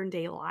our modern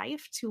day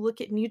life to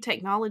look at new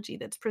technology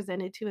that's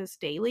presented to us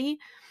daily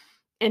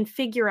and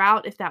figure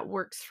out if that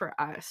works for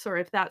us or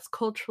if that's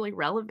culturally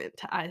relevant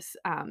to us.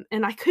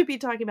 And I could be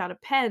talking about a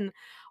pen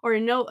or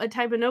a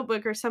type of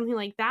notebook or something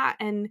like that.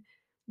 And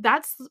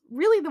that's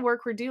really the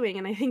work we're doing.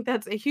 And I think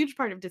that's a huge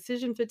part of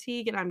decision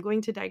fatigue. And I'm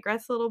going to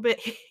digress a little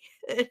bit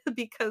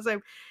because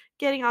I'm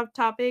getting off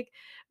topic.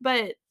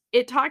 But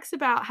it talks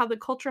about how the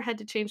culture had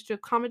to change to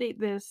accommodate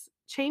this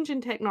change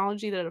in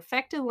technology that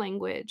affected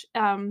language.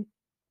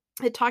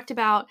 It talked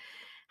about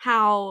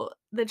how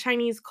the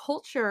Chinese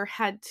culture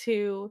had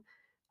to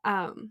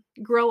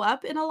grow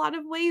up in a lot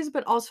of ways,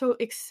 but also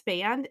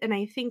expand. And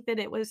I think that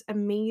it was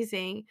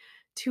amazing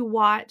to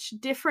watch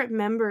different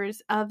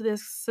members of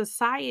this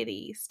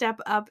society step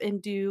up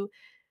and do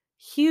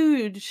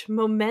huge,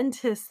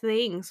 momentous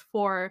things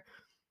for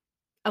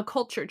a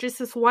culture. Just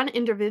this one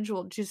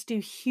individual just do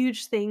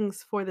huge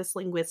things for this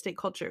linguistic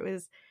culture. It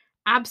was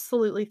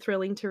absolutely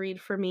thrilling to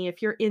read for me.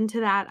 If you're into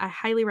that, I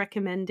highly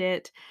recommend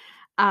it.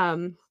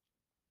 Um,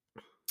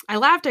 I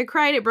laughed, I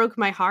cried, it broke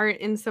my heart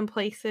in some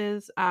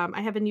places.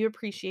 I have a new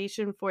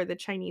appreciation for the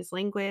Chinese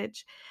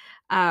language.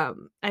 I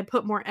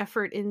put more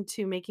effort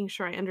into making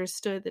sure I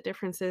understood the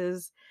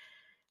differences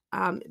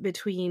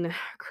between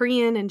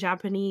Korean and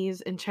Japanese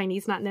and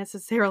Chinese, not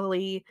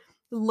necessarily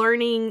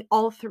learning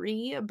all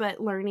three, but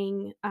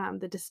learning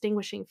the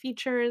distinguishing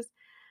features.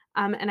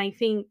 And I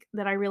think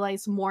that I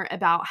realized more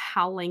about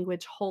how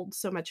language holds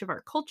so much of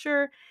our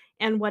culture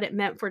and what it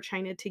meant for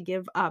China to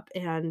give up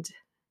and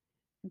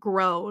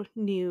grow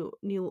new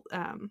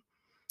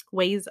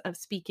ways of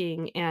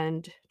speaking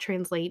and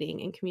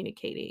translating and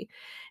communicating.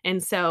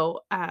 And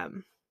so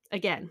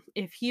again,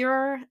 if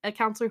you're a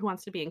counselor who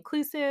wants to be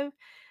inclusive,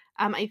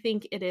 I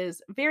think it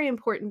is very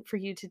important for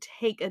you to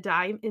take a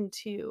dive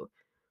into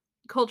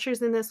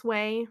cultures in this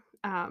way.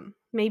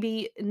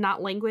 Maybe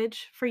not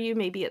language for you,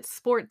 maybe it's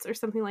sports or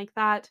something like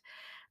that.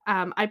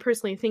 I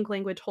personally think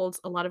language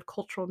holds a lot of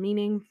cultural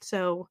meaning,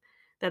 so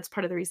that's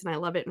part of the reason I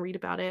love it and read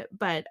about it.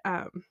 But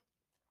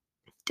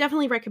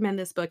definitely recommend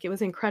this book. It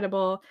was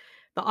incredible.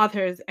 The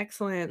author is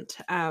excellent.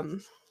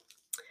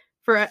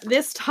 For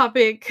this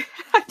topic,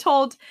 I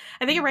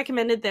think I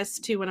recommended this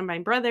to one of my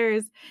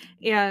brothers,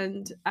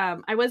 and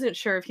I wasn't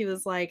sure if he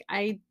was like,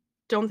 I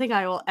don't think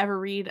I will ever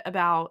read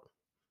about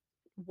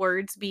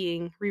words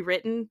being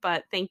rewritten,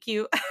 but thank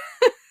you.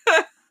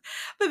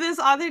 But this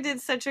author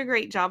did such a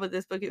great job with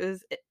this book.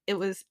 It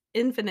was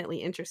infinitely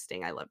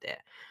interesting. I loved it.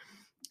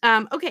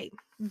 Okay,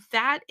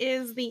 that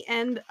is the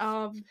end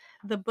of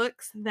the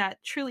books that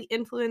truly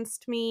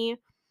influenced me.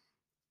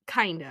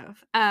 Kind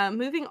of.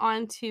 Moving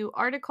on to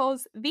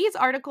articles. These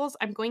articles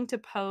I'm going to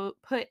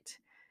put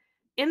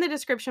in the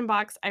description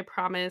box, I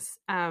promise.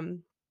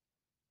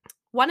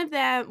 One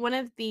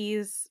of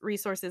these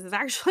resources is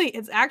actually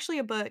it's actually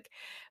a book,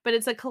 but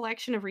it's a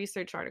collection of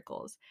research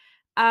articles.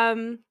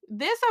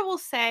 This I will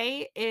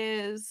say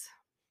is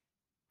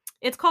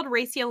it's called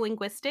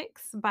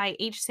Ratiolinguistics by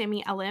H.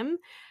 Sami Elim.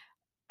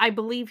 I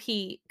believe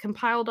he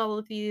compiled all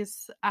of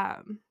these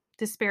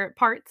disparate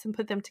parts and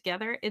put them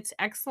together. It's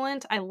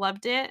excellent. I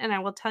loved it, and I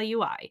will tell you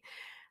why.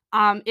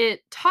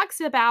 It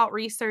talks about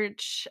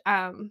research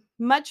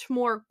much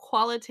more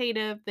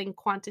qualitative than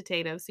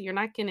quantitative. So you're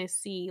not going to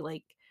see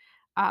like,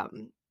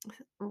 um,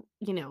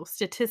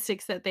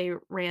 statistics that they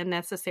ran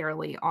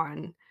necessarily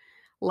on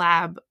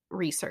lab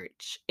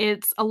research.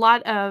 It's a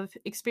lot of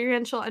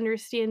experiential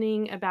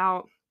understanding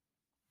about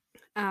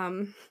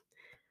um,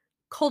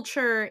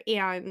 culture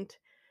and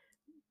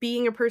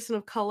being a person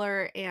of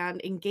color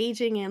and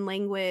engaging in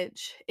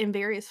language in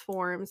various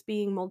forms,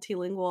 being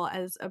multilingual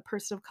as a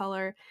person of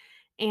color,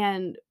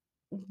 and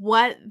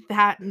what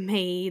that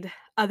made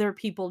other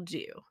people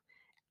do.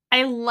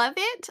 I love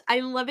it. I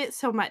love it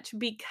so much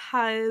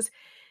because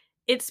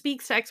it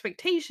speaks to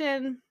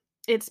expectation.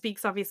 It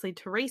speaks obviously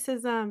to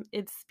racism.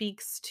 It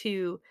speaks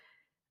to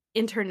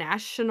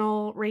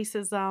international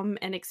racism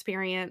and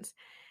experience.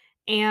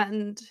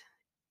 And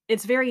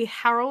it's very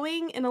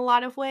harrowing in a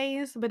lot of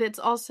ways, but it's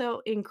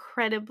also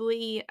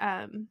incredibly,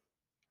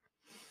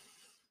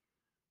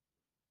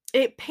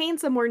 it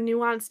paints a more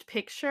nuanced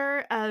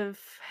picture of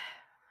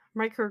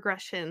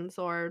microaggressions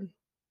or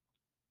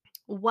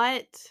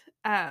what,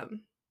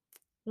 um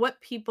what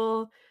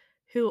people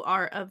who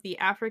are of the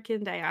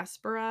African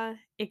diaspora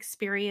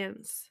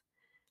experience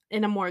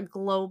in a more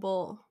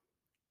global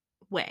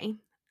way,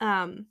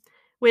 um,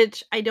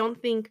 which I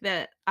don't think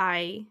that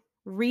I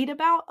read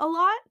about a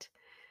lot.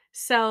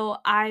 So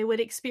I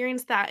would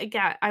experience that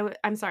again.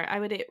 I'm sorry. I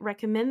would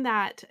recommend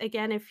that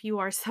again if you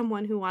are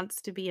someone who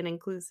wants to be an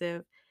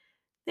inclusive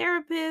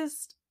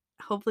therapist.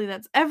 Hopefully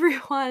that's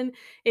everyone.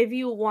 If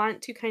you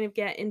want to kind of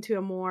get into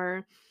a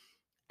more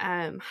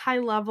high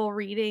level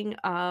reading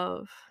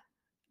of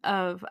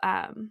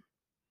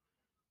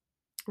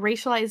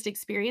racialized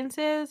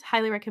experiences,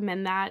 highly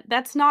recommend that.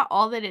 That's not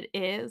all that it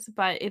is,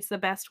 but it's the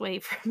best way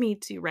for me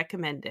to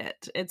recommend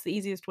it. It's the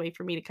easiest way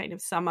for me to kind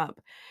of sum up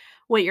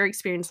what your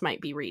experience might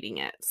be reading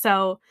it.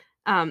 So,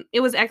 it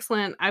was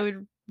excellent. I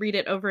would read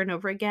it over and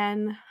over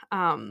again.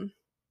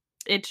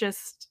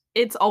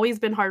 It's always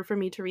been hard for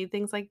me to read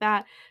things like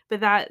that, but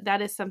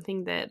that is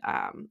something that,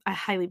 I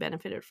highly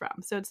benefited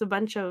from. So it's a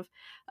bunch of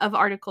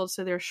articles,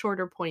 so they're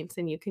shorter points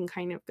and you can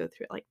kind of go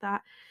through it like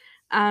that.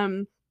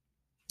 Um,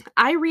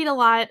 I read a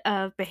lot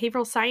of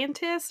behavioral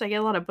scientists. I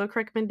get a lot of book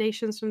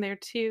recommendations from there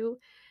too.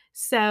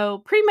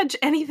 So pretty much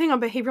anything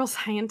on behavioral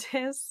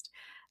scientist,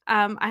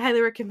 I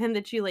highly recommend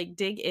that you like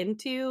dig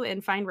into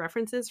and find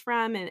references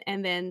from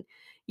and then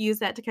use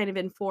that to kind of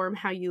inform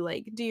how you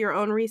like do your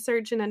own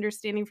research and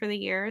understanding for the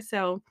year.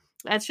 So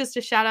that's just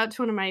a shout out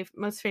to one of my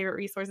most favorite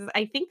resources.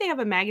 I think they have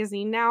a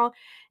magazine now.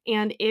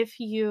 And if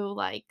you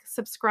like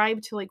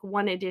subscribe to like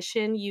one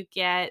edition, you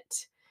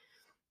get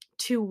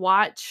to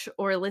watch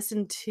or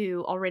listen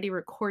to already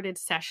recorded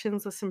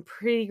sessions with some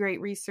pretty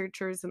great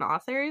researchers and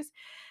authors.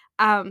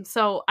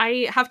 So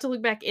I have to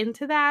look back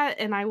into that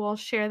and I will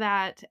share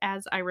that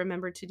as I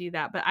remember to do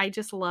that. But I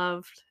just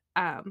loved,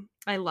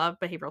 I love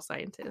behavioral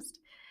scientists.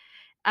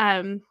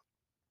 Um,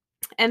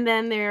 and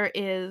then there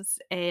is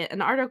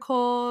an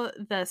article,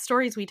 The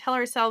Stories We Tell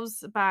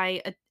Ourselves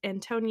by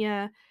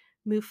Antonia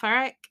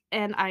Mufarek.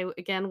 And I,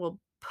 again, will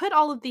put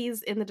all of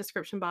these in the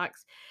description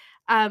box.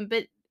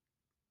 But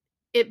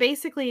it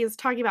basically is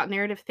talking about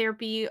narrative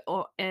therapy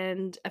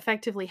and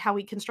effectively how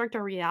we construct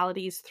our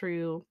realities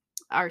through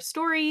our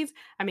stories.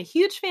 I'm a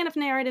huge fan of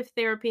narrative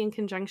therapy in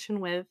conjunction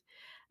with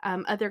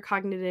other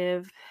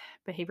cognitive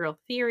behavioral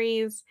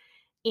theories.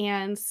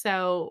 And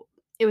so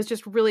it was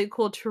just really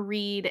cool to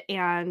read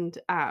and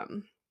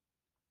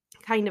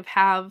kind of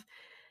have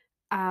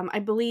I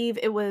believe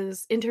it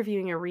was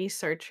interviewing a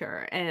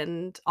researcher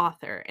and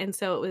author. And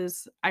so it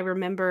was, I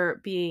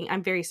remember being,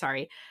 I'm very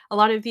sorry. A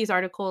lot of these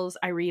articles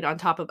I read on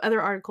top of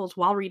other articles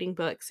while reading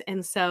books.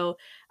 And so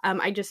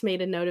I just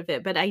made a note of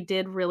it. But I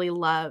did really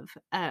love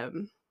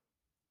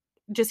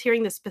just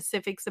hearing the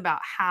specifics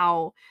about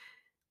how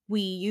we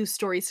use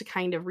stories to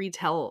kind of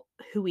retell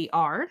who we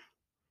are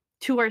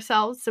to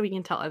ourselves so we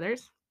can tell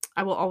others.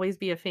 I will always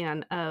be a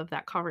fan of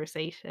that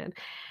conversation.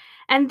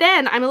 And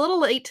then I'm a little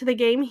late to the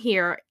game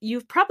here.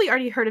 You've probably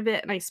already heard of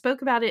it, and I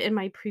spoke about it in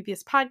my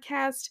previous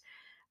podcast,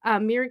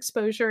 Mere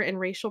Exposure and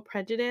Racial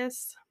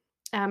Prejudice.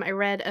 I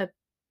read a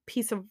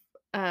piece of,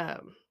 I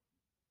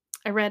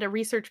read a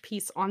research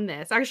piece on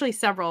this, actually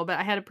several, but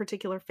I had a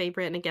particular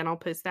favorite, and again, I'll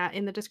post that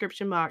in the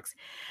description box.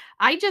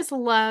 I just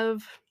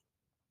love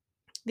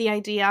the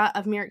idea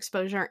of mere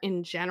exposure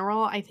in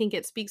general. I think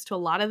it speaks to a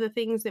lot of the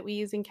things that we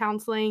use in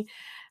counseling,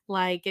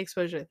 like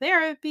exposure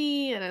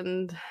therapy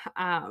and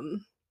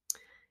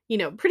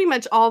pretty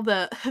much all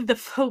the the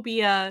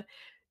phobia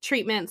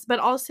treatments, but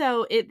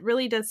also it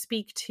really does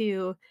speak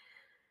to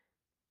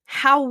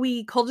how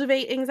we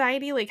cultivate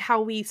anxiety, like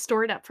how we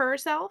store it up for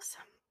ourselves.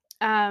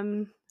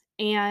 Um,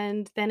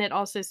 and then it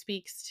also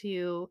speaks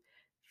to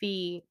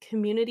the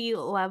community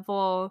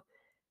level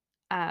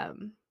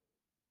um,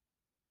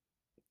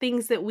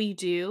 things that we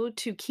do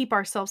to keep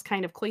ourselves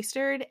kind of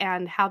cloistered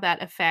and how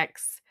that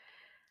affects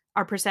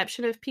our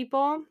perception of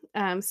people.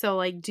 So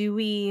like do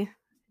we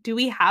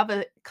have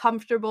a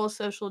comfortable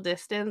social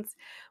distance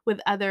with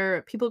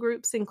other people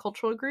groups and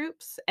cultural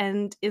groups?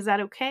 And is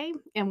that okay?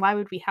 And why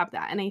would we have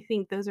that? And I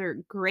think those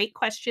are great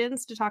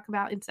questions to talk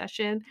about in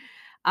session,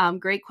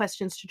 great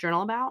questions to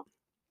journal about.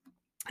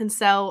 And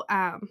so,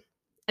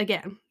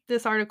 again,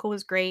 this article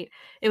was great.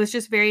 It was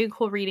just very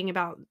cool reading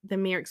about the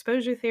mere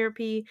exposure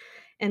therapy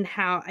and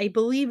how I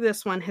believe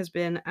this one has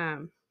been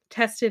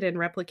tested and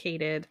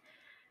replicated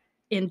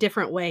in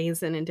different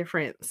ways and in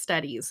different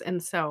studies.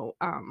 And so,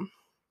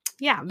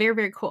 yeah, very,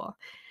 very cool.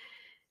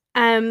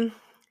 Um,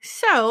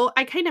 so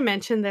I kind of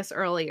mentioned this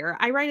earlier.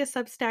 I write a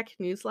Substack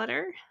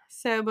newsletter.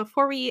 So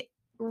before we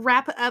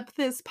wrap up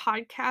this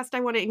podcast, I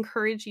want to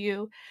encourage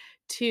you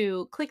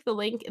to click the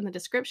link in the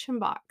description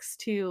box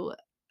to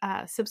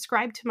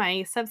subscribe to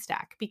my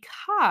Substack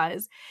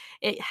because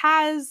it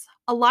has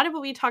a lot of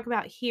what we talk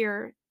about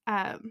here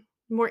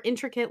more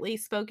intricately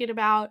spoken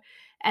about.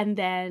 And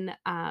then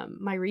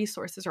my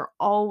resources are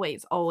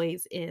always,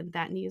 always in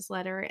that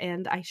newsletter.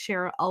 And I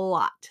share a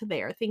lot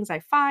there, things I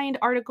find,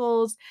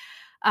 articles,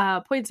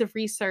 points of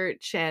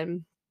research,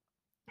 and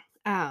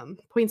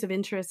points of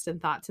interest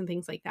and thoughts and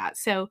things like that.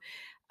 So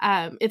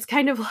it's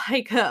kind of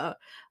like a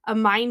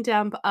mind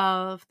dump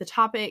of the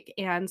topic.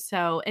 And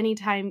so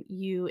anytime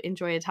you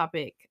enjoy a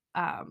topic,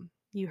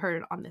 you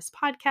heard it on this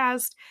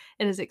podcast,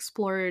 it is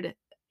explored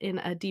in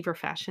a deeper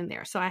fashion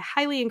there. So I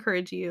highly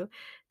encourage you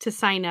to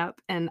sign up,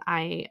 and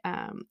I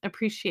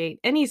appreciate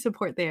any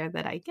support there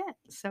that I get.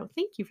 So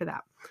thank you for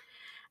that.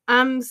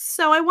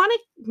 So I want to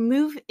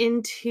move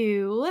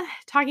into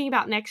talking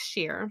about next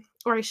year,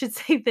 or I should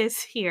say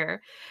this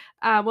year,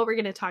 what we're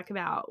going to talk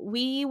about.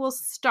 We will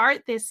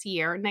start this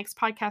year. Next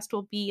podcast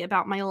will be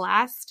about my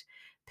last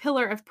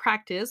pillar of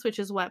practice, which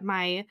is what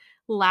my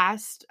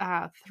last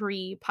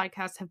 3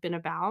 podcasts have been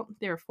about.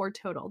 There are 4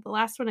 total. The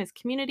last one is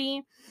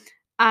community.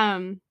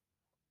 Um,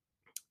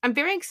 I'm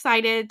very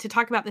excited to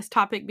talk about this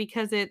topic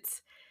because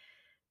it's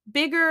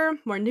bigger,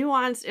 more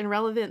nuanced, and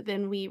relevant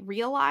than we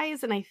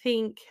realize. And I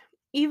think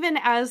even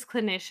as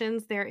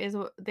clinicians, there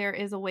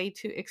is a way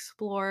to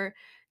explore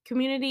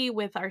community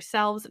with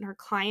ourselves and our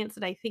clients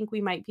that I think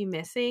we might be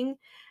missing.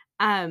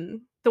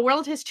 The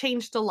world has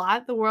changed a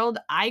lot. The world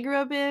I grew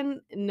up in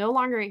no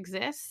longer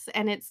exists,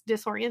 and it's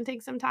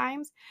disorienting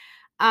sometimes.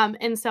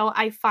 And so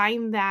I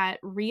find that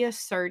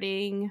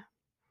reasserting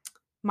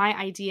my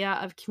idea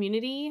of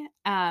community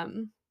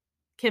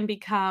can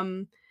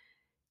become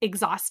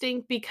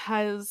exhausting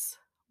because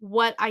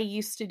what I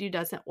used to do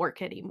doesn't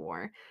work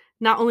anymore.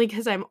 Not only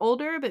because I'm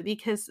older, but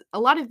because a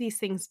lot of these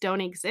things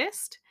don't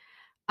exist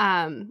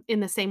in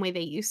the same way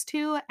they used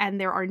to, and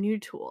there are new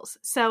tools.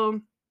 So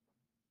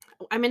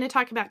I'm going to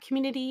talk about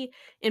community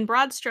in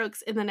broad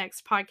strokes in the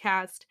next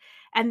podcast,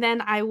 and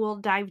then I will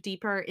dive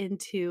deeper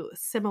into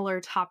similar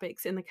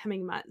topics in the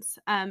coming months.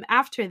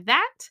 After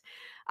that,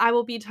 I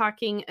will be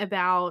talking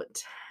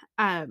about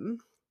I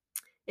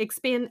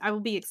will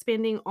be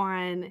expanding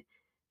on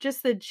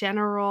just the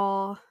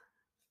general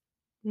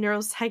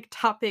neuropsych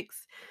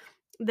topics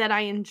that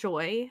I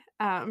enjoy.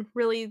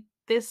 Really,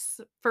 this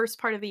first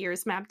part of the year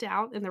is mapped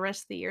out, and the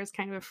rest of the year is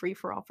kind of a free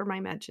for all for my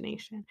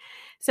imagination.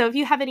 So, if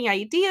you have any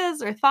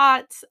ideas or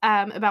thoughts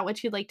about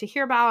what you'd like to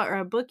hear about or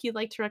a book you'd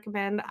like to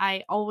recommend,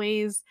 I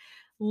always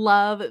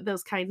love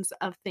those kinds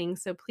of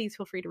things. So, please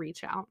feel free to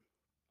reach out.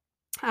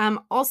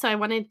 Also, I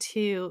wanted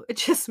to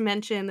just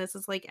mention, this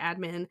is like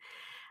admin.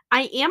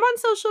 I am on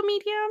social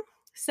media.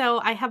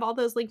 So I have all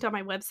those linked on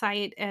my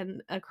website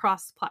and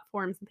across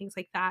platforms and things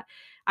like that.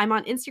 I'm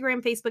on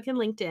Instagram, Facebook, and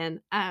LinkedIn.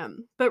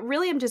 But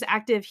really, I'm just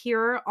active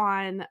here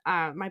on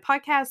my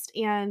podcast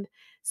and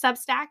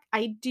Substack.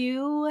 I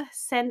do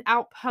send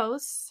out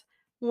posts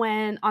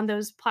when on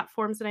those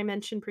platforms that I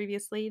mentioned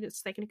previously just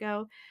a second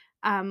ago,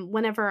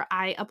 whenever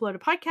I upload a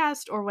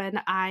podcast or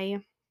when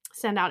I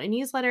send out a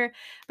newsletter.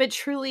 But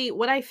truly,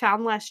 what I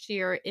found last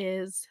year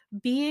is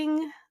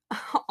being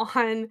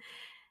on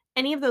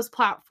any of those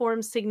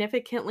platforms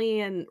significantly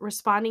and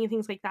responding and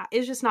things like that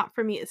is just not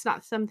for me. It's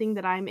not something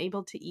that I'm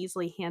able to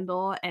easily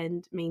handle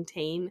and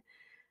maintain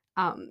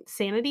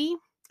sanity.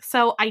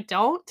 So I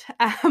don't.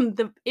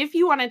 If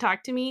you want to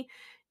talk to me,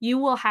 you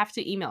will have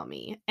to email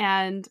me,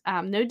 and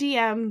no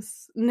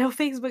DMs, no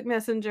Facebook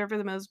Messenger for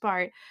the most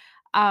part,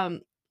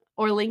 um,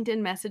 or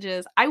LinkedIn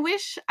messages. I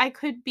wish I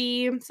could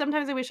be.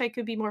 Sometimes I wish I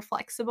could be more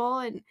flexible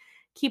and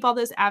keep all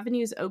those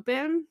avenues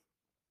open,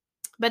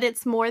 but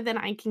it's more than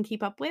I can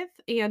keep up with.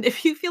 And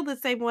if you feel the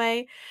same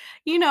way,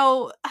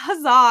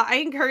 huzzah,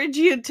 I encourage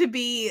you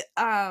to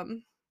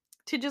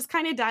just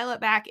kind of dial it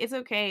back. It's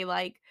okay.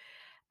 Like,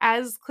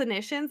 as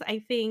clinicians, I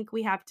think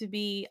we have to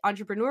be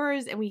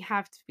entrepreneurs, and we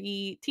have to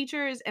be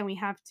teachers, and we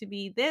have to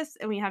be this,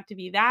 and we have to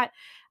be that.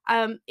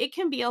 It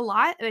can be a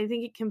lot, and I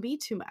think it can be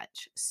too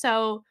much.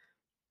 So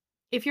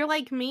if you're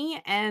like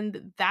me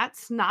and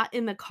that's not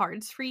in the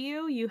cards for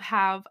you, you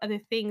have other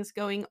things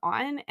going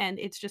on, and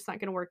it's just not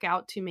going to work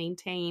out to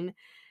maintain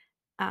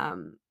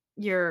um,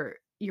 your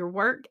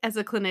work as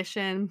a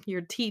clinician,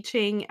 your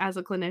teaching as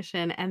a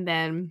clinician, and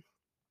then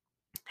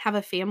have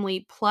a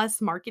family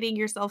plus marketing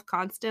yourself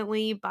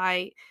constantly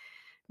by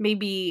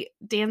maybe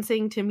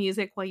dancing to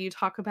music while you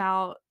talk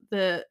about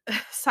the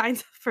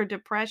signs for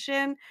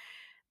depression.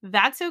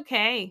 That's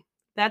okay.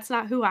 That's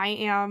not who I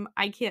am.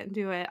 I can't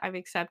do it. I've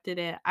accepted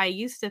it. I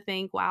used to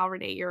think, wow,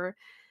 Renee, you're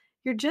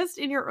just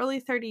in your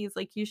early 30s.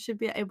 Like, you should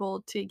be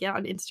able to get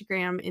on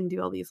Instagram and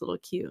do all these little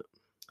cute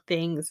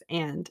things.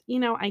 And,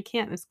 I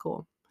can't. It's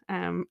cool.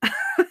 I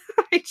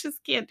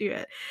just can't do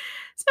it.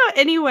 So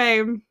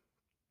anyway,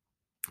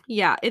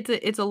 yeah,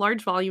 it's a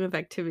large volume of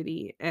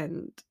activity,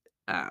 and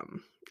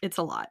it's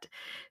a lot.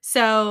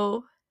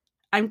 So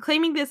I'm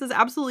claiming this is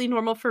absolutely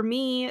normal for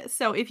me.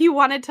 So if you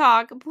want to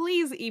talk,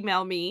 please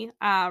email me,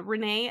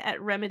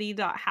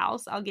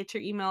 renee@remedy.house. I'll get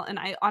your email, and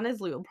I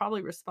honestly will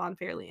probably respond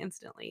fairly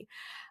instantly,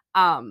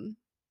 um,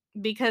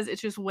 because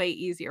it's just way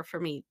easier for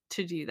me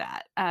to do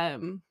that.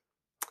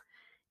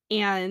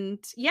 And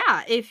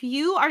yeah, if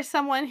you are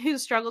someone who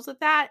struggles with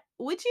that,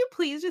 would you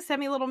please just send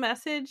me a little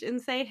message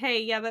and say,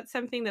 hey, yeah, that's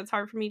something that's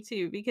hard for me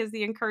too, because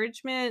the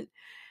encouragement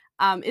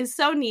is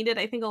so needed.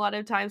 I think a lot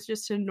of times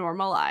just to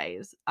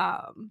normalize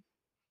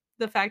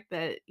the fact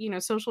that,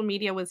 social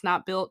media was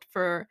not built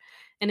for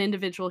an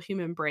individual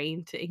human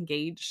brain to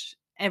engage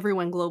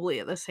everyone globally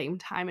at the same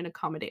time and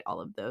accommodate all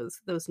of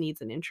those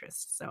needs and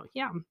interests. So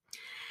yeah.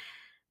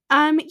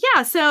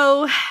 Yeah,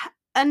 so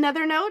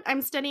another note,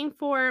 I'm studying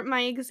for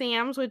my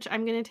exams, which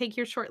I'm going to take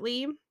here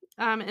shortly.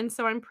 And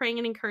so I'm praying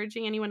and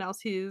encouraging anyone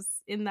else who's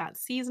in that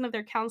season of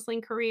their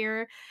counseling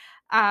career.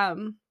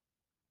 Um,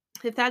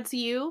 if that's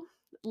you,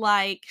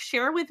 like,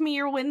 share with me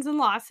your wins and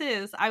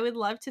losses. I would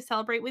love to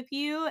celebrate with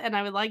you and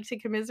I would like to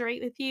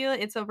commiserate with you.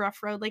 It's a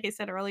rough road, like I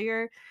said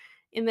earlier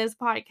in this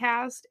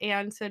podcast.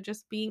 And so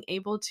just being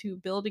able to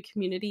build a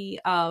community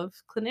of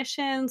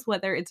clinicians,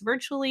 whether it's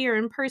virtually or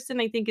in person,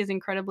 I think is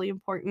incredibly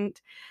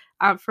important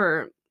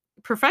for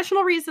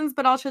professional reasons,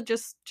 but also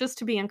just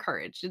to be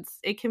encouraged.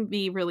 It can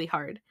be really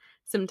hard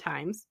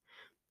sometimes.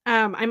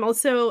 I'm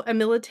also a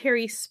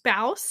military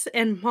spouse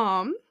and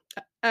mom.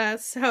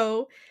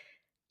 So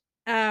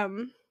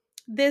um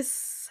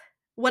this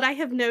what I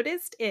have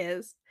noticed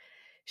is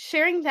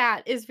sharing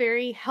that is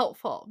very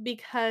helpful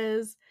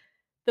because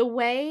the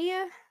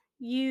way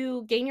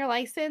you gain your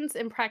license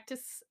and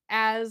practice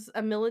as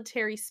a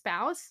military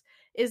spouse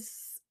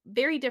is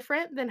very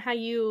different than how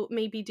you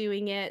may be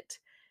doing it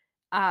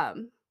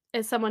um,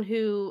 as someone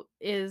who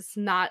is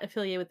not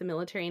affiliated with the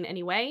military in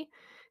any way.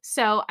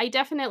 So I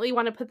definitely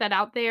want to put that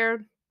out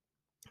there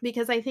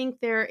because I think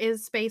there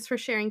is space for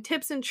sharing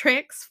tips and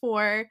tricks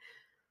for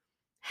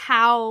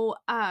how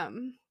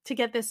to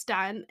get this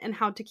done and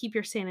how to keep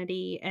your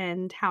sanity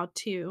and how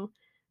to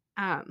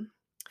um,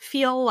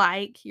 feel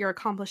like you're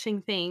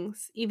accomplishing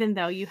things, even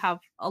though you have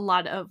a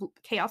lot of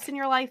chaos in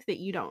your life that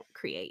you don't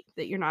create,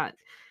 that you're not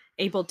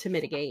able to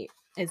mitigate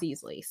as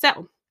easily.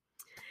 So,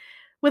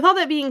 with all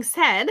that being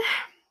said,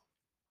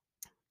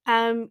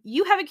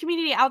 you have a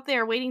community out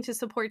there waiting to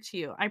support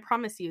you. I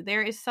promise you,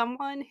 there is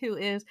someone who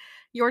is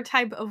your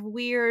type of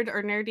weird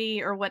or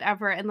nerdy or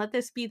whatever. And let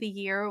this be the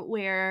year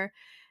where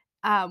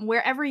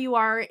wherever you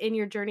are in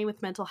your journey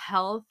with mental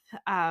health,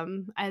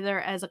 either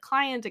as a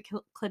client, a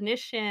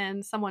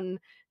clinician, someone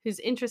who's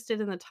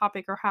interested in the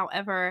topic, or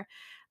however,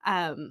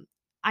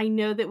 I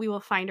know that we will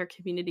find our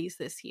communities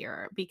this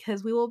year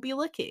because we will be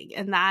looking,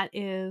 and that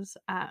is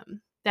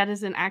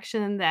an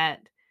action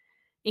that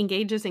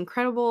engages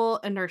incredible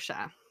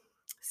inertia.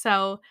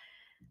 So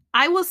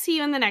I will see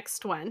you in the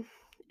next one,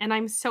 and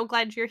I'm so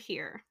glad you're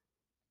here.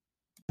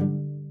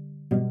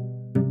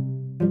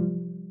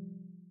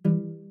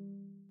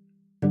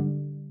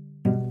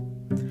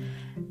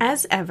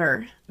 As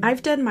ever,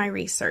 I've done my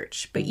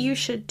research, but you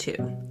should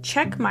too.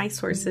 Check my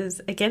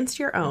sources against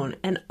your own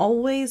and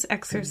always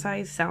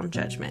exercise sound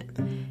judgment.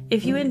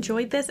 If you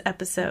enjoyed this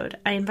episode,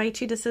 I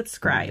invite you to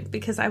subscribe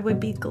because I would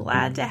be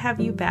glad to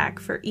have you back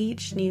for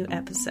each new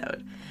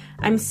episode.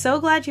 I'm so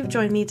glad you've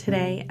joined me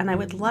today, and I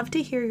would love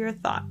to hear your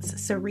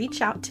thoughts, so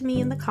reach out to me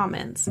in the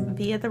comments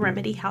via the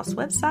Remedy House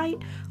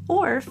website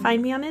or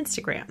find me on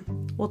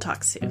Instagram. We'll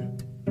talk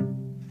soon.